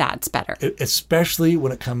fund, that's better. Especially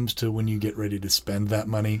when it comes to when you get ready to spend that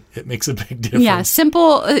money, it makes a big difference. Yeah,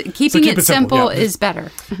 simple. Keep it simple is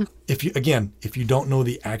better. If you don't know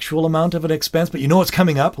the actual amount of an expense, but you know it's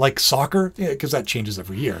coming up, like soccer, because that changes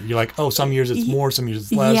every year. You're like, oh, some years it's more, some years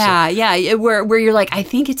it's less. Yeah. Where you're like, I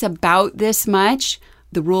think it's about this much.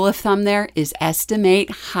 The rule of thumb there is estimate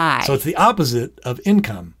high. So it's the opposite of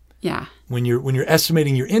income. Yeah. When you're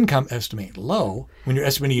estimating your income, estimate low. When you're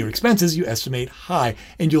estimating your expenses, you estimate high.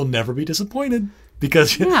 And you'll never be disappointed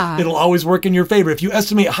because it'll always work in your favor. If you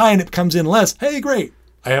estimate high and it comes in less, hey, great,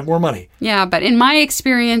 I have more money. Yeah, but in my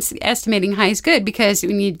experience, estimating high is good because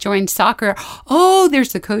when you join soccer, oh,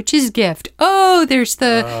 there's the coach's gift. Oh, there's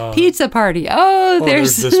the pizza party.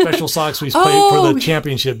 There's the special socks we play for the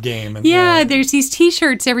championship game. And, there's these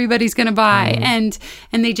T-shirts everybody's going to buy, and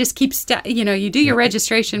they just keep you do your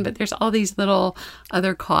registration, but there's all these little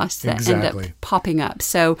other costs that end up popping up.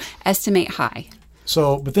 So estimate high.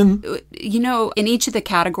 So, but then... in each of the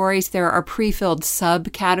categories, there are pre-filled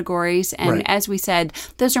subcategories. And as we said,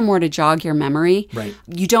 those are more to jog your memory. Right.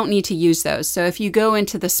 You don't need to use those. So if you go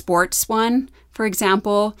into the sports one, for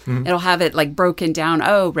example, it'll have it like broken down,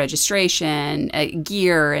 registration,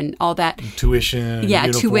 gear, and all that. Tuition. Yeah,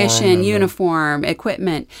 uniform,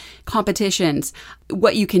 equipment, competitions.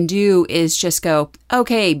 What you can do is just go,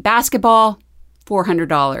 okay, basketball,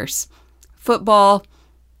 $400. Football,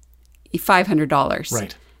 $500.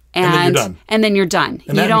 Right. And then you're done. And then you're done.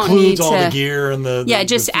 And that includes all the gear and the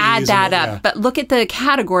just add that up. Yeah. But look at the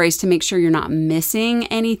categories to make sure you're not missing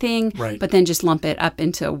anything. Right. But then just lump it up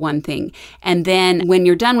into one thing. And then when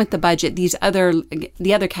you're done with the budget, the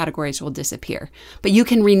other categories will disappear. But you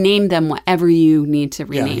can rename them whatever you need to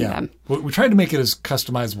rename them. We tried to make it as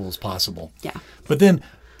customizable as possible. Yeah. But then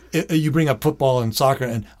you bring up football and soccer,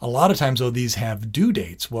 and a lot of times, though, these have due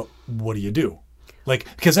dates. What do you do?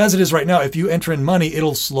 Because as it is right now, if you enter in money,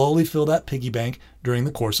 it'll slowly fill that piggy bank during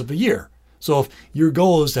the course of a year. So if your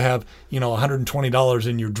goal is to have, $120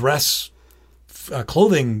 in your dress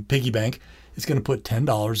clothing piggy bank, it's going to put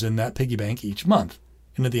 $10 in that piggy bank each month.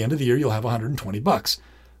 And at the end of the year, you'll have $120.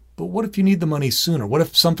 But what if you need the money sooner? What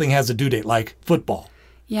if something has a due date, like football?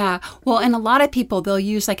 Yeah. Well, and a lot of people, they'll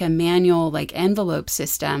use like a manual envelope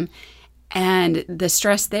system. And the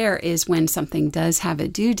stress there is when something does have a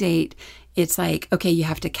due date, it's like, okay, you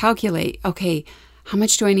have to calculate, okay, how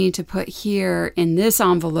much do I need to put here in this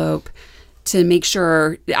envelope to make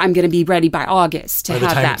sure I'm going to be ready by August to have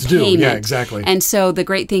that payment. Yeah, exactly. And so the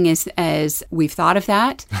great thing is we've thought of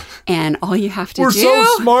that, and all you have to We're so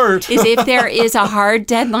smart. is if there is a hard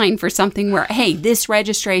deadline for something where, hey, this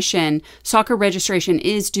soccer registration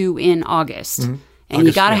is due in August. Mm-hmm. And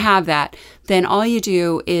you got to have that. Then all you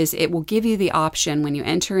do is it will give you the option when you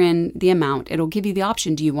enter in the amount. It'll give you the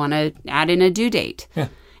option. Do you want to add in a due date? Yeah.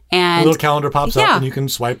 And a little calendar pops up and you can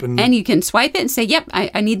swipe. And you can swipe it and say, yep,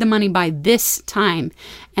 I need the money by this time.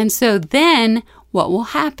 And so then what will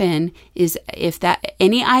happen is if that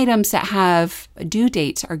any items that have due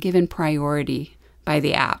dates are given priority by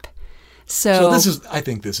the app. So I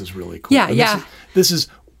think this is really cool. Yeah, And yeah. This is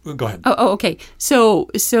go ahead. Oh, okay. So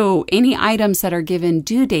any items that are given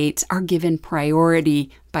due dates are given priority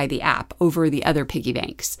by the app over the other piggy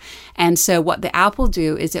banks. And so what the app will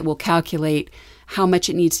do is it will calculate how much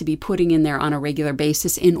it needs to be putting in there on a regular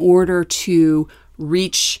basis in order to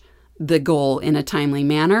reach the goal in a timely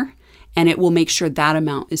manner. And it will make sure that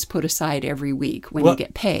amount is put aside every week when you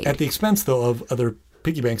get paid. At the expense, though, of other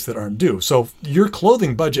piggy banks that aren't due. So your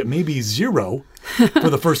clothing budget may be zero for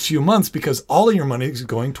the first few months because all of your money is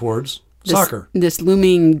going towards soccer. This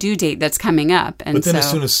looming due date that's coming up. And but then as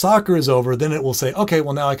soon as soccer is over, then it will say, okay,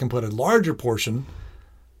 well, now I can put a larger portion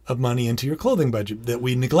of money into your clothing budget that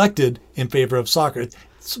we neglected in favor of soccer.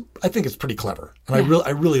 I think it's pretty clever. And I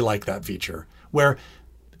really like that feature where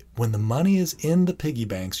when the money is in the piggy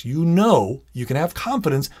banks, you know you can have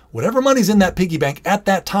confidence whatever money's in that piggy bank at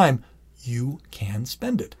that time, you can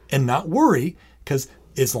spend it and not worry because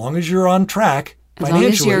as long as you're on track financially,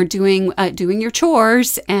 as long as you're doing your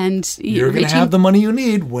chores and you're going to have the money you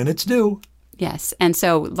need when it's due. Yes. And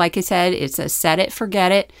so, like I said, it's a set it,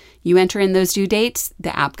 forget it. You enter in those due dates.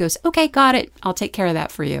 The app goes, okay, got it. I'll take care of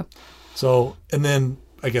that for you. So, and then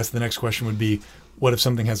I guess the next question would be, what if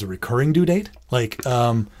something has a recurring due date? Like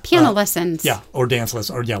piano lessons. Yeah. Or dance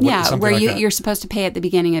lessons. Or something where like that. You're supposed to pay at the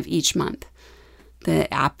beginning of each month.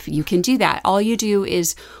 The app, you can do that. All you do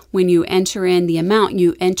is when you enter in the amount,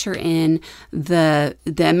 you enter in the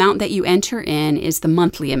amount that you enter in is the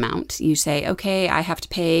monthly amount. You say, okay, I have to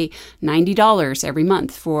pay $90 every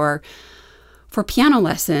month for piano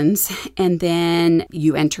lessons. And then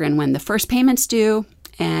you enter in when the first payment's due.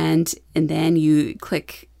 And then you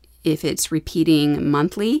click if it's repeating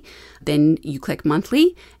monthly, then you click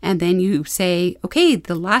monthly, and then you say, okay,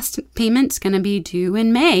 the last payment's going to be due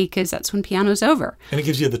in May because that's when piano's over. And it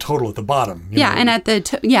gives you the total at the bottom. And at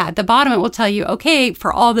the bottom it will tell you, okay,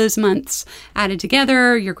 for all those months added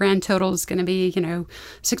together, your grand total is going to be,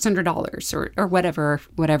 $600 or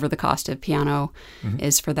whatever the cost of piano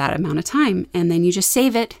is for that amount of time. And then you just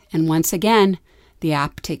save it, and once again, the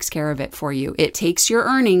app takes care of it for you. It takes your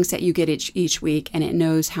earnings that you get each week, and it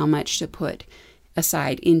knows how much to put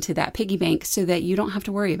aside into that piggy bank so that you don't have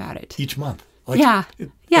to worry about it. Each month.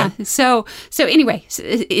 So anyway,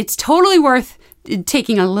 it's totally worth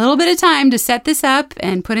taking a little bit of time to set this up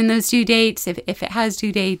and put in those due dates if it has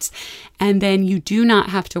due dates, and then you do not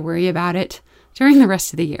have to worry about it during the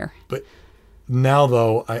rest of the year. But now,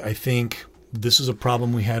 though, I think this is a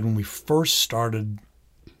problem we had when we first started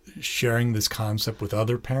sharing this concept with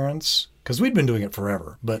other parents, because we'd been doing it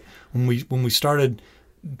forever. But when we started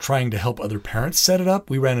trying to help other parents set it up,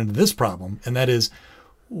 we ran into this problem. And that is,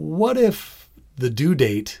 what if the due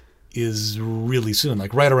date is really soon,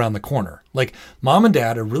 like right around the corner? Like mom and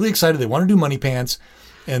dad are really excited. They want to do Money Pants.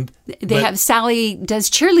 And they have Sally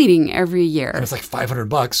does cheerleading every year. And it's like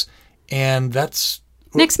 $500. And that's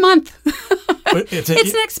next month. It's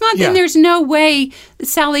next month, and there's no way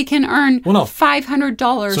Sally can earn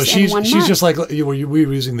 $500 so in 1 month. She's just like we were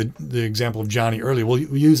using the example of Johnny earlier. We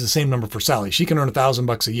use the same number for Sally. She can earn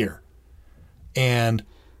 $1,000 a year, and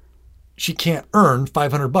she can't earn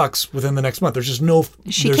 $500 within the next month. There's just no.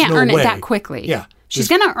 She can't earn it that quickly. Yeah, she's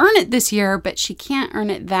going to earn it this year, but she can't earn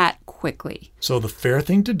it that quickly. So the fair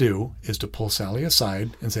thing to do is to pull Sally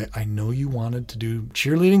aside and say, "I know you wanted to do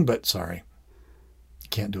cheerleading, but sorry.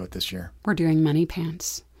 Can't do it this year. We're doing Money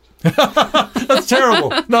Pants." That's terrible.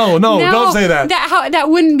 No, don't say that. That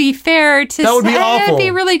wouldn't be fair to say. That would be awful. That would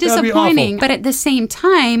be really disappointing. But at the same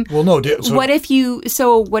time, what do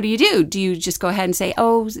you do? Do you just go ahead and say,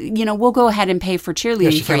 we'll go ahead and pay for cheerleading for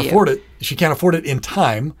you? She can't afford it. She can't afford it in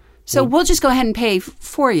time. So we'll just go ahead and pay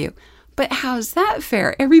for you. But how's that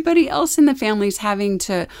fair? Everybody else in the family's having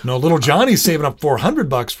to... No, little Johnny's saving up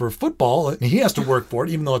 $400 for football, and he has to work for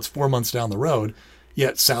it, even though it's 4 months down the road.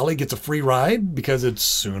 Yet Sally gets a free ride because it's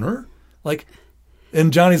sooner.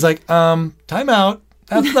 And Johnny's like, time out.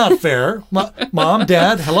 That's not fair. Mom,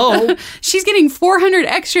 Dad, hello. She's getting $400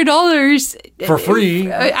 extra for free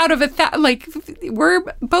out of we're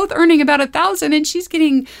both earning about $1,000, and she's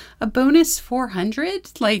getting a bonus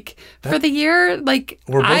 $400 for the year.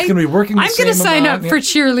 We're both going to be working. I'm going to sign up for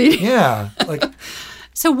cheerleading. Yeah.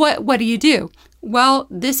 So what do you do? Well,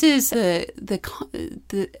 this is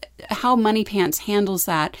the how Money Pants handles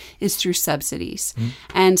that is through subsidies. Mm-hmm.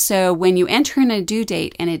 And so when you enter in a due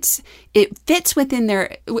date and it fits within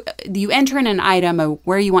you enter in an item of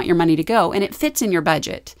where you want your money to go, and it fits in your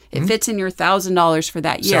budget. It fits in your $1,000 for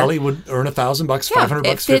that year. Sally would earn $1,000,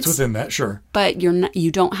 $500 fits within that, sure. But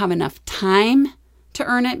you don't have enough time to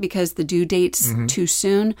earn it because the due date's too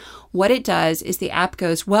soon, what it does is the app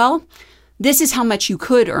goes, well, this is how much you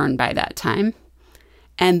could earn by that time.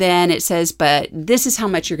 And then it says, but this is how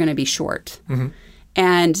much you're going to be short.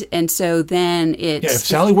 And so then it's... Yeah, if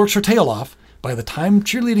Sally works her tail off, by the time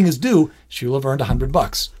cheerleading is due, she'll have earned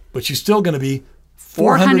 $100. But she's still going to be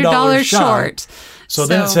 $400 short. So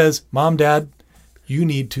then it says, Mom, Dad, you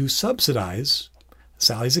need to subsidize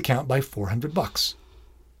Sally's account by $400.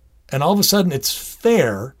 And all of a sudden it's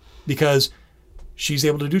fair because she's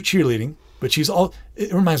able to do cheerleading, but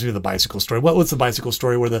it reminds me of the bicycle story. What's the bicycle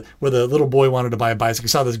story where the little boy wanted to buy a bicycle? He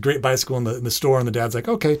saw this great bicycle in the store and the dad's like,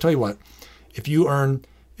 okay, tell you what, if you earn,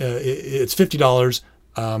 it's $50,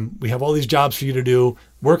 we have all these jobs for you to do,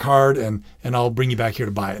 work hard and I'll bring you back here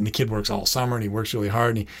to buy it. And the kid works all summer and he works really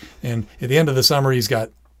hard. And at the end of the summer, he's got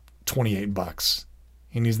 $28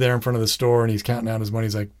 and he's there in front of the store and he's counting out his money.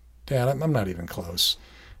 He's like, Dad, I'm not even close.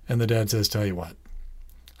 And the dad says, tell you what,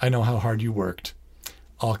 I know how hard you worked.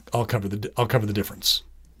 I'll cover the difference.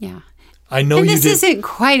 Yeah. I know and you this did. isn't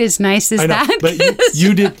quite as nice as I know, that. But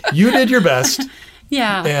you did your best.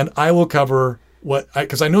 Yeah. And I will cover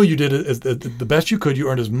because I know you did it the best you could. You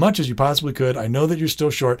earned as much as you possibly could. I know that you're still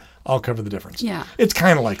short. I'll cover the difference. Yeah. It's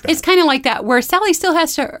kind of like that. It's kind of like that where Sally still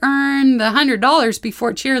has to earn the $100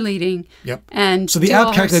 before cheerleading. Yep. And so the do app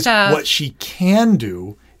all her calculates stuff. what she can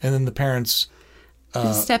do, and then the parents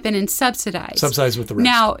Step in and subsidize. Subsidize with the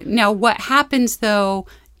rest. Now, what happens though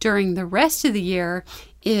during the rest of the year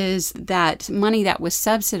is that money that was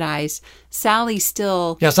subsidized, Sally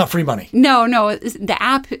still... Yeah, it's not free money. No. The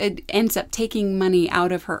app ends up taking money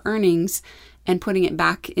out of her earnings and putting it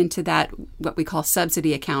back into that, what we call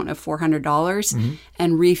subsidy account of $400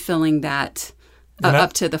 and refilling that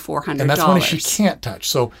up to the $400. And that's money she can't touch.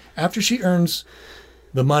 So after she earns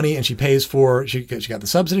the money and she pays for, she got the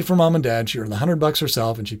subsidy from Mom and Dad, she earned the $100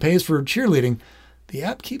 herself, and she pays for cheerleading, the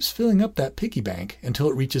app keeps filling up that piggy bank until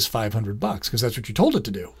it reaches $500 because that's what you told it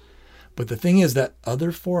to do. But the thing is that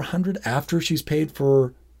other $400 after she's paid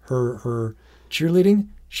for her cheerleading,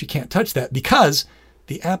 she can't touch that because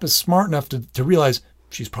the app is smart enough to realize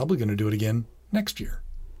she's probably going to do it again next year.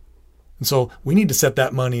 And so we need to set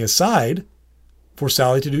that money aside for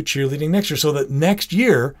Sally to do cheerleading next year so that next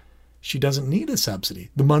year she doesn't need a subsidy.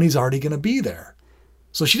 The money's already going to be there.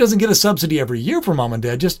 So she doesn't get a subsidy every year from Mom and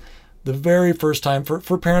Dad, just the very first time for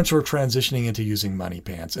parents who are transitioning into using Money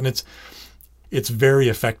Pants. And it's very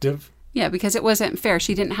effective. Yeah, because it wasn't fair.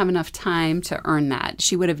 She didn't have enough time to earn that.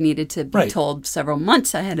 She would have needed to be told several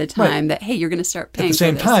months ahead of time that, hey, you're going to start paying for this.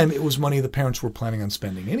 At the same time, it was money the parents were planning on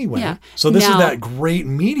spending anyway. Yeah. So this is that great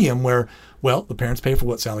medium where, well, the parents pay for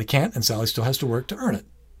what Sally can't and Sally still has to work to earn it.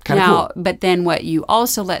 Kind of cool. But then what you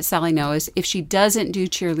also let Sally know is if she doesn't do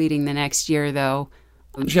cheerleading the next year, though,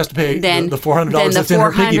 she has to pay the $400 then that's in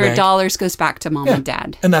her piggy bank. $400 goes back to Mom and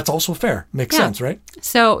Dad. And that's also fair. Makes sense, right?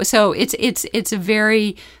 So it's a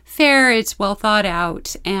very fair, it's well thought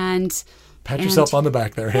out, and pat yourself on the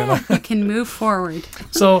back there, Hannah. You can move forward.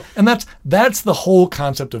 So, and that's the whole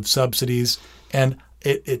concept of subsidies, and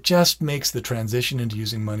it just makes the transition into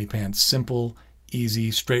using Money Pants simple,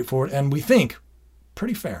 easy, straightforward, and we think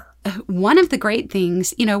pretty fair. One of the great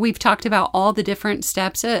things, we've talked about all the different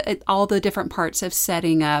steps, all the different parts of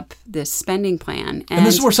setting up this spending plan. And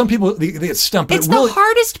this is where some people they get stumped. It's the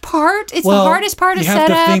hardest part. It's the hardest part to set up.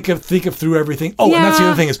 You have to think of through everything. Oh, and that's the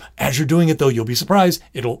other thing is, as you're doing it, though, you'll be surprised.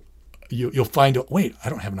 You'll find out, wait, I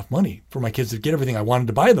don't have enough money for my kids to get everything I wanted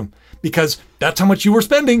to buy them. Because that's how much you were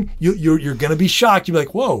spending. You're going to be shocked. You'll be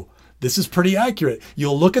like, whoa, this is pretty accurate.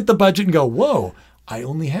 You'll look at the budget and go, whoa, I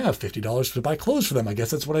only have $50 to buy clothes for them. I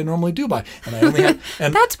guess that's what I normally do buy. And I only have...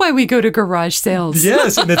 And that's why we go to garage sales.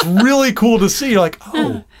 Yes, and it's really cool to see. You're like,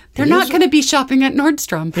 oh... They're not going to be shopping at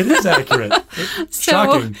Nordstrom. It is accurate.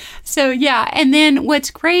 Shocking. So, yeah. And then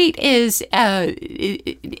what's great is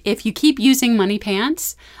if you keep using Money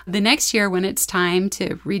Pants, the next year when it's time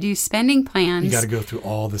to redo spending plans... You got to go through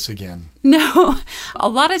all this again. No. A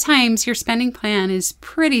lot of times your spending plan is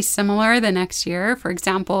pretty similar the next year. For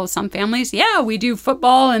example, some families, we do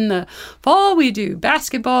football in the fall, we do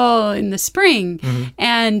basketball in the spring,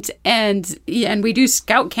 and we do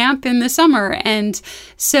scout camp in the summer. And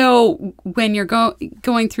so when you're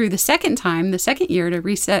going through the second year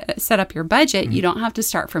to set up your budget, you don't have to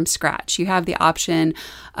start from scratch. You have the option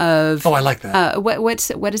of... Oh, I like that.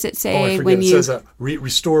 What does it say? Oh, I forget. It says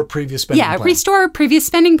restore previous spending plan. Yeah, restore previous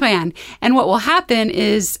spending plan. And what will happen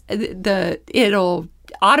is it'll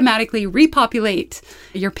automatically repopulate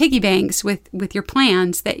your piggy banks with your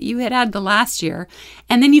plans that you had the last year.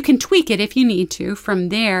 And then you can tweak it if you need to from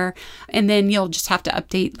there. And then you'll just have to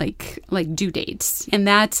update like due dates.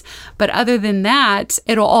 But other than that,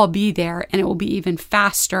 it'll all be there, and it will be even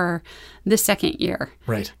faster the second year.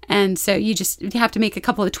 Right. And so you have to make a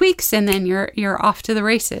couple of tweaks, and then you're off to the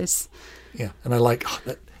races. Yeah. And I like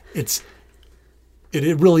that. It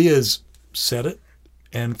really is set it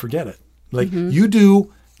and forget it. Like you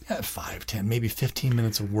do 5, 10, maybe 15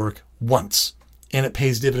 minutes of work once, and it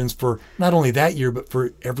pays dividends for not only that year, but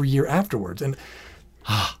for every year afterwards. And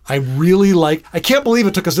I can't believe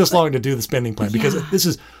it took us this long to do the spending plan, because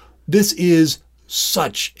this is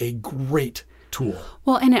such a great tool.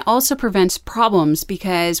 Well, and it also prevents problems,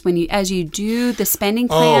 because as you do the spending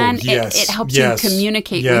plan, it helps you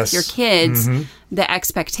communicate with your kids the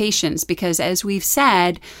expectations, because as we've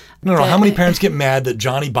said... How many parents get mad that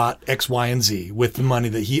Johnny bought X, Y, and Z with the money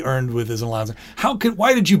that he earned with his allowance?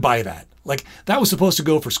 Why did you buy that? Like, that was supposed to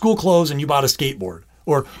go for school clothes, and you bought a skateboard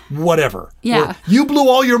or whatever. Yeah. Or you blew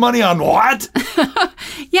all your money on what?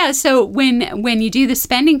 Yeah. So when you do the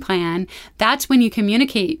spending plan, that's when you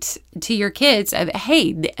communicate to your kids of,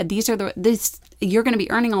 hey, you're going to be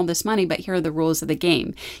earning all this money, but here are the rules of the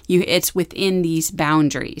game. It's within these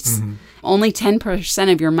boundaries. Only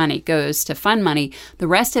 10% of your money goes to fund money. The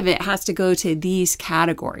rest of it has to go to these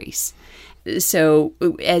categories. So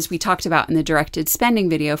as we talked about in the directed spending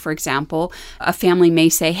video, for example, a family may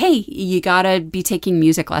say, hey, you got to be taking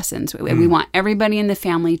music lessons. We want everybody in the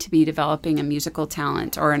family to be developing a musical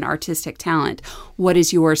talent or an artistic talent. What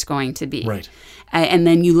is yours going to be? Right. And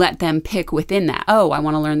then you let them pick within that. Oh, I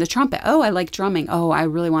want to learn the trumpet. Oh, I like drumming. Oh, I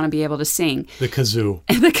really want to be able to sing. The kazoo.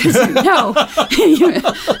 The kazoo.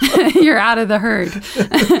 No, you're out of the herd.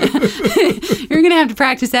 You're going to have to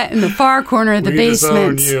practice that in the far corner of the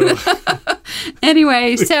basement.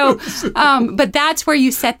 Anyway, so, but that's where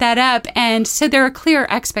you set that up. And so there are clear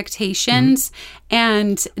expectations.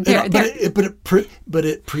 And but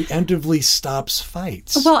it preemptively stops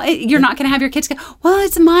fights. Well, you're not going to have your kids go, well,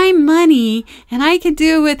 it's my money and I can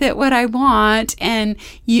do with it what I want. And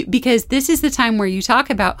because this is the time where you talk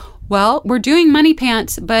about, well, we're doing money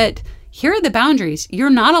pants, but here are the boundaries. You're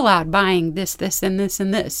not allowed buying this, this, and this,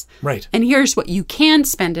 and this. Right. And here's what you can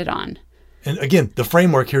spend it on. And again,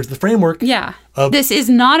 here's the framework. Yeah. This is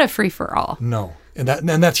not a free-for-all. No. And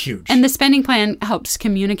that's huge. And the spending plan helps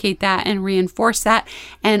communicate that and reinforce that,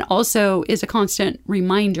 and also is a constant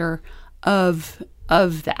reminder of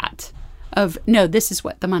that. No, this is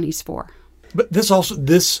what the money's for. But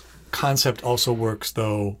this concept also works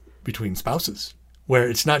though between spouses, where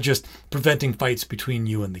it's not just preventing fights between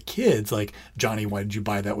you and the kids, like, Johnny, why did you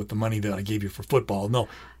buy that with the money that I gave you for football? No.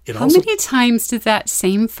 How many times does that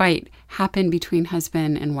same fight happen between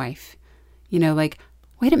husband and wife? Like,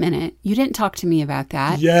 wait a minute, you didn't talk to me about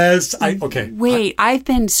that. Yes. I've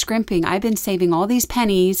been scrimping. I've been saving all these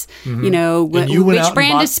pennies, which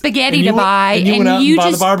brand of spaghetti to buy. And you went out and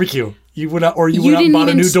bought the barbecue. You went out and bought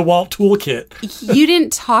a new DeWalt toolkit. You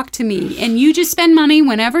didn't talk to me. And you just spend money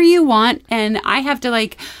whenever you want. And I have to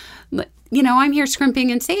I'm here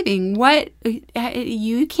scrimping and saving. What?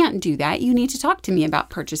 You can't do that. You need to talk to me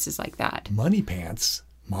about purchases like that. Money pants.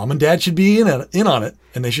 Mom and dad should be in on it,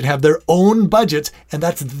 and they should have their own budgets, and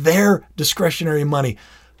that's their discretionary money.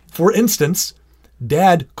 For instance,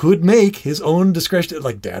 dad could make his own discretionary,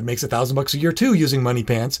 like dad makes $1,000 a year too using money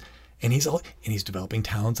pants, and he's developing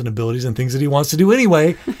talents and abilities and things that he wants to do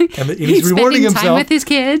anyway, and he's rewarding himself. He's spending time with his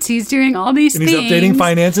kids. He's doing all these things. And he's updating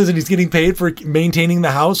finances, and he's getting paid for maintaining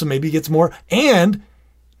the house, and maybe he gets more, and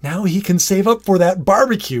now he can save up for that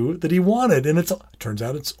barbecue that he wanted. And it turns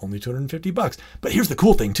out it's only $250. But here's the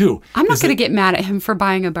cool thing, too. I'm not going to get mad at him for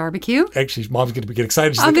buying a barbecue. Actually, Mom's going to get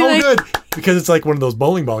excited. She's good. Because it's like one of those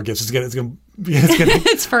bowling ball gifts. It's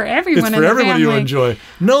for everyone It's for everybody to enjoy.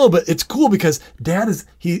 No, but it's cool because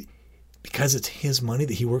because it's his money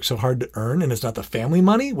that he worked so hard to earn, and it's not the family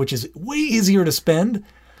money, which is way easier to spend.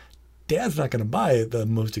 Dad's not going to buy the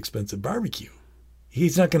most expensive barbecue.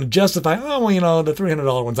 He's not going to justify, the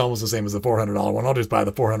 $300 one's almost the same as the $400 one. I'll just buy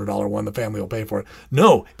the $400 one. The family will pay for it.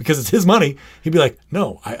 No, because it's his money. He'd be like,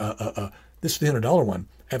 no, this $300 one,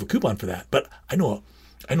 I have a coupon for that. But I know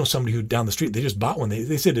somebody who down the street, they just bought one.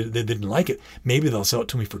 They said they didn't like it. Maybe they'll sell it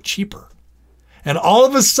to me for cheaper. And all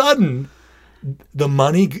of a sudden, the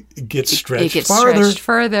money gets stretched farther. Stretched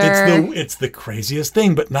further. It's the craziest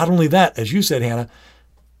thing. But not only that, as you said, Hannah,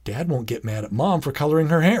 Dad won't get mad at Mom for coloring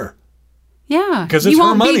her hair. Yeah, because it's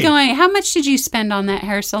her money. Be going, how much did you spend on that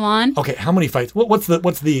hair salon? Okay, how many fights? What's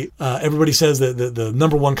the everybody says that the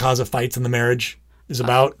number one cause of fights in the marriage is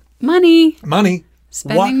about money. Money.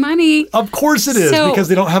 spending money. Of course it is, So- because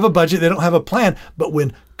they don't have a budget, they don't have a plan. But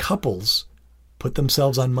when couples put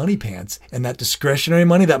themselves on money pants, and that discretionary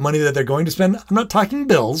money, that money that they're going to spend, I'm not talking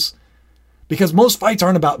bills, because most fights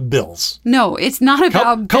aren't about bills. No, it's not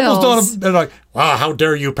about Couples bills. they're like, wow, how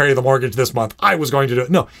dare you pay the mortgage this month? I was going to do it.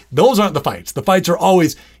 No, those aren't the fights. The fights are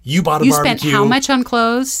always, you bought a You barbecue. spent how much on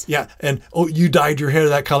clothes? Yeah, and oh, you dyed your hair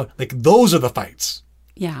that color. Like, those are the fights.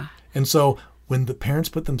 Yeah. And so when the parents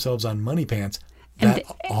put themselves on money pants, that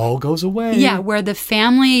all goes away. Yeah, where the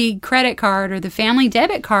family credit card or the family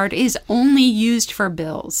debit card is only used for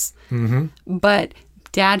bills. Mm-hmm. But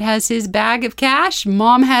dad has his bag of cash.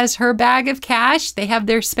 Mom has her bag of cash. They have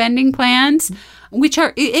their spending plans, which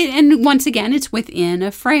are, and once again, it's within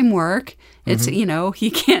a framework. It's, you know, you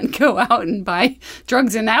can't go out and buy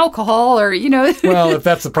drugs and alcohol or, you know. Well, if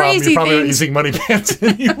that's the problem, crazy you're probably not things. using money pants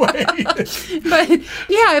anyway. But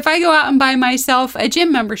yeah, if I go out and buy myself a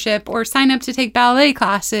gym membership or sign up to take ballet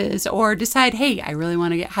classes or decide, hey, I really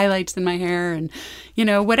want to get highlights in my hair and, you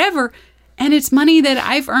know, whatever. And it's money that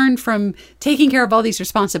I've earned from taking care of all these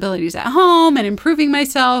responsibilities at home and improving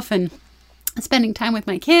myself and spending time with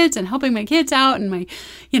my kids and helping my kids out and my,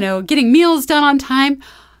 you know, getting meals done on time.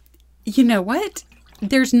 You know what?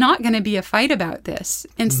 There's not going to be a fight about this.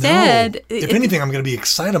 Instead, No. If anything, I'm going to be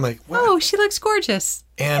excited. I'm like, wow. oh, she looks gorgeous.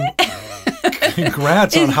 And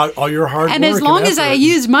congrats on all your hard work. And as long as I effort.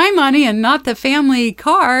 use my money and not the family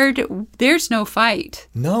card, there's no fight.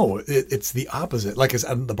 No, it's the opposite. Like at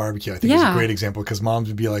the barbecue, I think is a Yeah. great example, because moms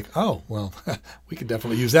would be like, oh, well, we could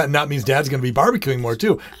definitely use that. And that means dad's going to be barbecuing more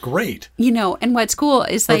too. Great. You know, and what's cool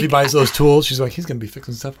is Or like, if he buys those tools, she's like, he's going to be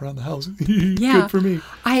fixing stuff around the house. yeah, Good for me.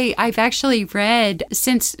 I've actually read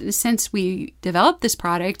since we developed this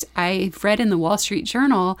product, I've read in the Wall Street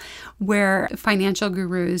Journal where financial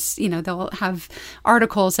gurus, you know, they'll have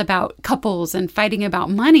articles about couples and fighting about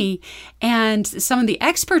money. And some of the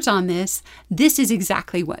experts on this is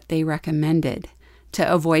exactly what they recommended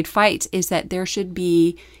to avoid fights, is that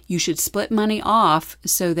you should split money off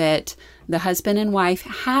so that the husband and wife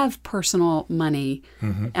have personal money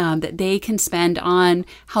that they can spend on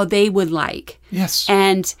how they would like. Yes.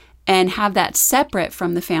 And have that separate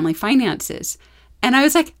from the family finances. And I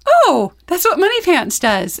was like, oh, that's what Money Pants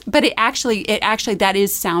does. But it actually, that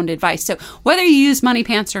is sound advice. So whether you use Money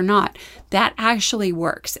Pants or not, that actually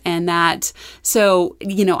works. And so,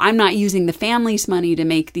 you know, I'm not using the family's money to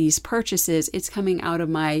make these purchases. It's coming out of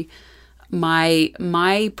my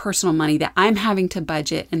personal money that I'm having to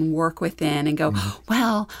budget and work within and go,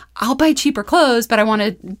 well, I'll buy cheaper clothes, but I want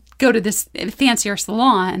to go to this fancier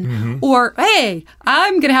salon. Or, hey,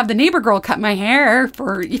 I'm going to have the neighbor girl cut my hair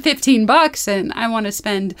for $15 and I want to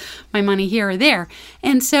spend my money here or there.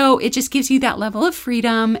 And so it just gives you that level of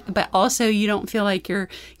freedom, but also you don't feel like you're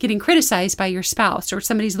getting criticized by your spouse or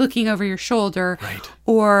somebody's looking over your shoulder. Right.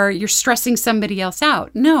 Or you're stressing somebody else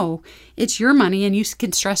out. No, it's your money and you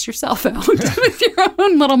can stress yourself out with your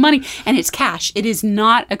own little money. And it's cash. It is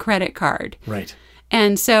not a credit card. Right.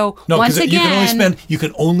 And so No, once because again, you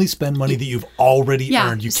can only spend money that you've already Yeah,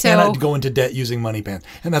 earned. You so- cannot go into debt using money pants.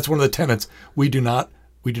 And that's one of the tenets. We do not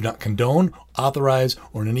condone, authorize,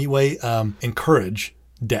 or in any way encourage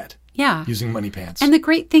debt yeah. using money pants. And the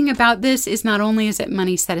great thing about this is not only is it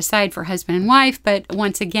money set aside for husband and wife, but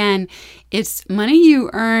once again, it's money you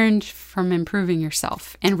earned from improving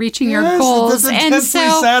yourself and reaching your Yes, goals. that's And intensely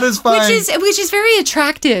so, satisfying. which is very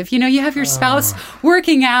attractive. You know, you have your spouse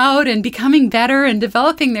working out and becoming better and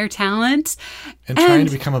developing their talents. and trying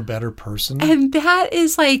to become a better person. And that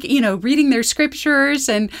is like, you know, reading their scriptures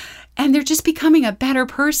and they're just becoming a better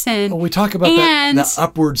person. Well, we talk about that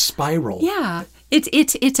upward spiral. Yeah.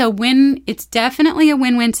 It's a win. It's definitely a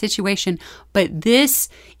win-win situation. But this,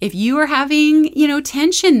 if you are having, you know,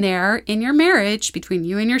 tension there in your marriage between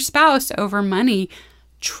you and your spouse over money,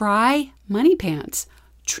 try Money Pants.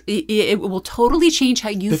 It will totally change how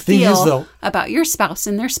you feel about your spouse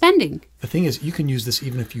and their spending. The thing is, you can use this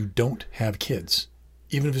even if you don't have kids.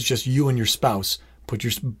 Even if it's just you and your spouse,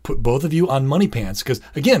 put both of you on Money Pants. Because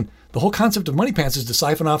again, the whole concept of Money Pants is to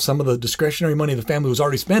siphon off some of the discretionary money the family was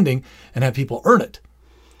already spending and have people earn it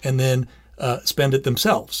and then spend it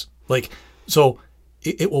themselves. So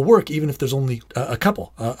it will work even if there's only a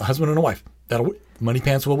couple, a husband and a wife. Money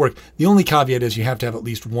Pants will work. The only caveat is you have to have at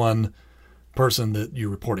least one person that you're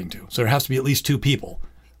reporting to. So there has to be at least two people.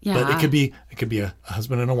 Yeah. But it could be a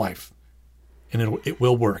husband and a wife. And it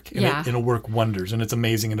will work. And it'll work wonders. And it's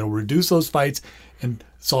amazing. And it'll reduce those fights and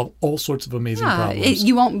solve all sorts of amazing problems.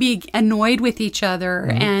 You won't be annoyed with each other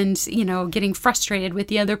and, you know, getting frustrated with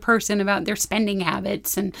the other person about their spending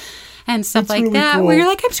habits and stuff like really that. cool. Where you're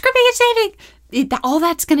like, I'm scrimping and saving. All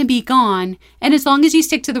that's going to be gone. And as long as you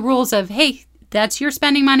stick to the rules of, hey, that's your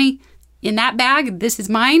spending money. In that bag, this is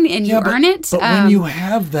mine, and you earn it. But when you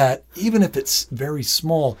have that, even if it's very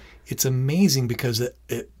small, it's amazing because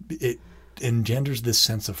it engenders this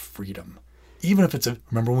sense of freedom. Even if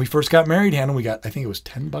remember when we first got married, Hannah, I think it was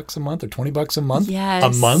 $10 a month or $20 a month. Yes.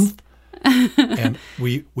 A month. And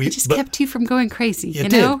we it just kept you from going crazy.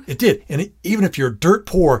 It did. And even if you're dirt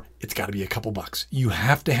poor, it's got to be a couple bucks. You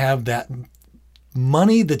have to have that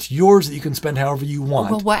money that's yours that you can spend however you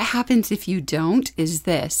want. Well, what happens if you don't is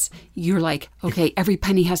this. You're like, okay, every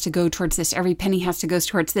penny has to go towards this. Every penny has to go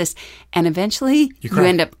towards this. And eventually you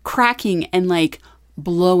end up cracking and like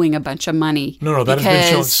blowing a bunch of money. No, that has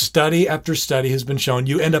been shown. Study after study has been shown.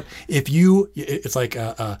 You end up, it's like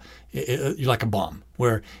you're like a bomb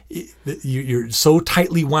where you're so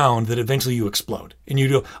tightly wound that eventually you explode. And you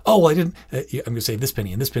go, oh, well, I'm going to save this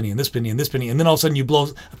penny and this penny and this penny and this penny. And then all of a sudden you blow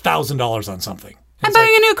 $1,000 on something. I'm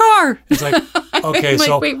buying a new car. It's like, okay,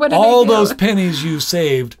 so all those pennies you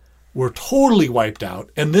saved were totally wiped out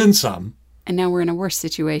and then some. And now we're in a worse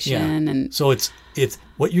situation. Yeah. And so it's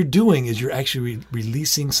what you're doing is you're actually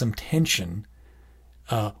releasing some tension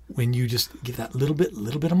when you just give that little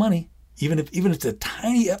bit of money, even if it's a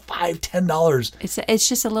tiny $5, $10. It's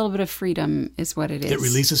just a little bit of freedom, is what it is. It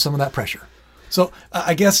releases some of that pressure. So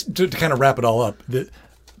I guess to kind of wrap it all up,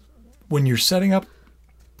 when you're setting up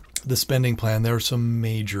the spending plan, there are some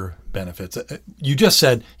major benefits. You just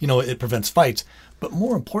said, it prevents fights. But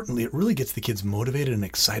more importantly, it really gets the kids motivated and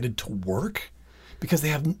excited to work because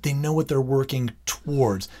they know what they're working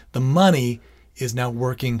towards. The money is now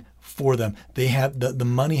working for them. They have the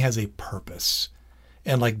money has a purpose.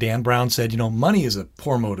 And like Dan Brown said, money is a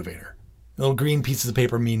poor motivator. Little green pieces of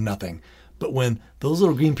paper mean nothing. But when those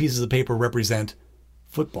little green pieces of paper represent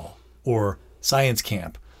football or science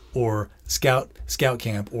camp or scout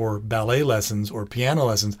camp or ballet lessons or piano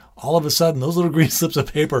lessons, all of a sudden those little green slips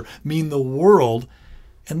of paper mean the world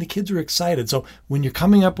and the kids are excited. So when you're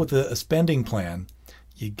coming up with a spending plan,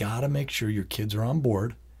 you got to make sure your kids are on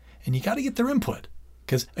board and you got to get their input.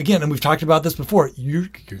 Because again, and we've talked about this before, you're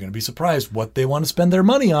going to be surprised what they want to spend their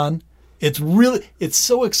money on. It's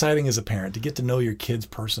so exciting as a parent to get to know your kid's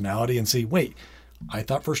personality and see, wait, I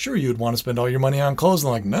thought for sure you'd want to spend all your money on clothes. And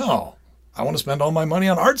they're like, no, I want to spend all my money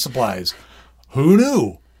on art supplies. Who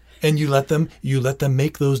knew? And you let them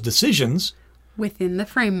make those decisions within the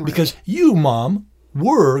framework. Because you, Mom,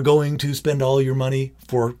 were going to spend all your money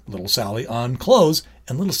for little Sally on clothes,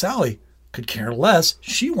 and little Sally could care less.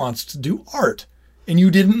 She wants to do art. And you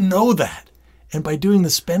didn't know that. And by doing the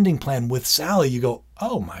spending plan with Sally, you go,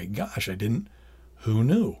 oh my gosh, who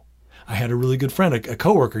knew? I had a really good friend, a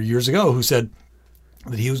coworker years ago, who said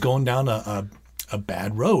that he was going down a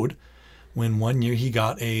bad road when one year he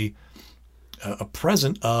got a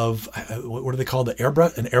present of, what do they call an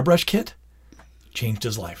airbrush kit? Changed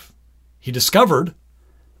his life. He discovered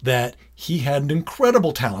that he had an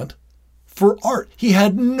incredible talent for art. He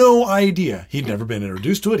had no idea. He'd never been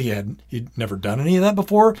introduced to it. He'd never done any of that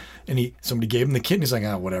before. And somebody gave him the kit and he's like,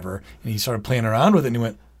 whatever. And he started playing around with it and he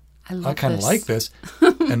went, I kind of like this.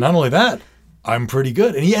 And not only that, I'm pretty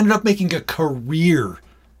good. And he ended up making a career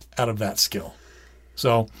out of that skill.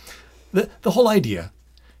 So the whole idea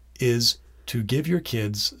is to give your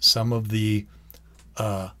kids some of the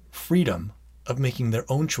freedom of making their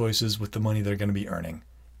own choices with the money they're going to be earning,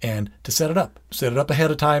 and to set it up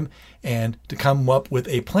ahead of time and to come up with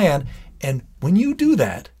a plan. And when you do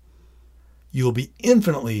that, you'll be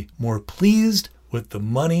infinitely more pleased with the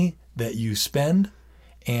money that you spend,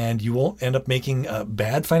 and you won't end up making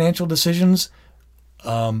bad financial decisions,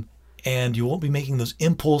 and you won't be making those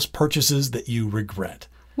impulse purchases that you regret.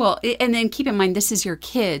 Well, and then keep in mind, this is your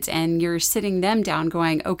kids, and you're sitting them down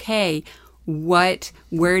going, okay,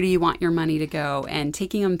 where do you want your money to go? And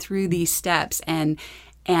taking them through these steps. And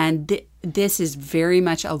this is very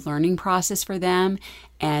much a learning process for them.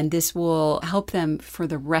 And this will help them for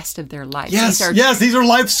the rest of their life. Yes, these are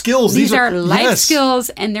life skills. These are life skills,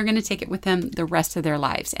 and they're going to take it with them the rest of their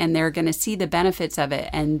lives. And they're going to see the benefits of it,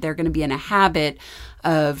 and they're going to be in a habit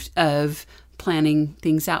of planning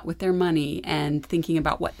things out with their money and thinking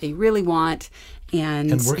about what they really want.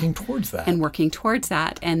 And working towards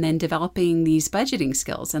that. And then developing these budgeting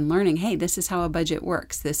skills and learning, hey, this is how a budget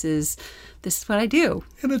works. This is what I do.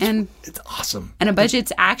 And it's awesome. And a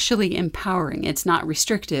budget's actually empowering. It's not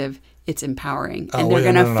restrictive. It's empowering. And they're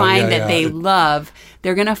going to find that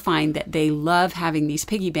they're going to find that they love having these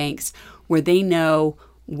piggy banks where they know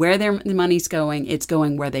where their money's going. It's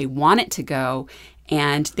going where they want it to go.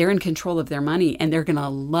 and they're in control of their money, and they're going to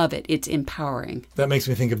love it. It's empowering. That makes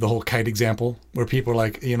me think of the whole kite example, where people are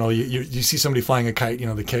like, you see somebody flying a kite,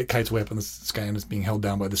 the kite's way up in the sky and it's being held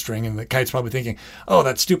down by the string, and the kite's probably thinking, oh,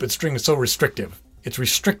 that stupid string is so restrictive. It's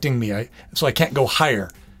restricting me, so I can't go higher.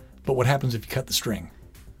 But what happens if you cut the string?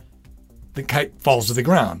 The kite falls to the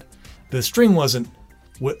ground. The string wasn't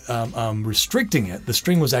restricting it. The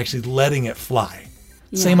string was actually letting it fly.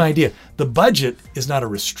 Yeah. Same idea. The budget is not a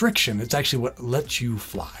restriction. It's actually what lets you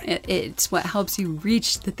fly. It's what helps you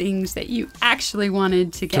reach the things that you actually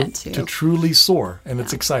wanted to get to. To truly soar, and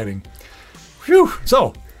it's exciting. Whew.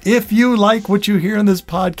 So, if you like what you hear in this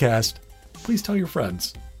podcast, please tell your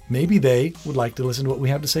friends. Maybe they would like to listen to what we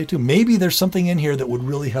have to say too. Maybe there's something in here that would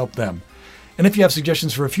really help them. And if you have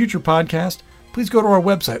suggestions for a future podcast, please go to our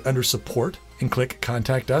website under support and click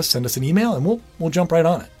Contact Us, send us an email, and we'll jump right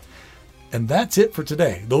on it. And that's it for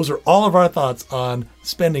today. Those are all of our thoughts on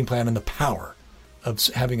spending plan and the power of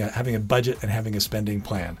having a budget and having a spending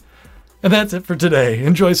plan. And that's it for today.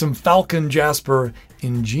 Enjoy some Falcon Jasper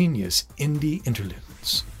ingenious indie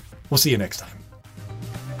interludes. We'll see you next time.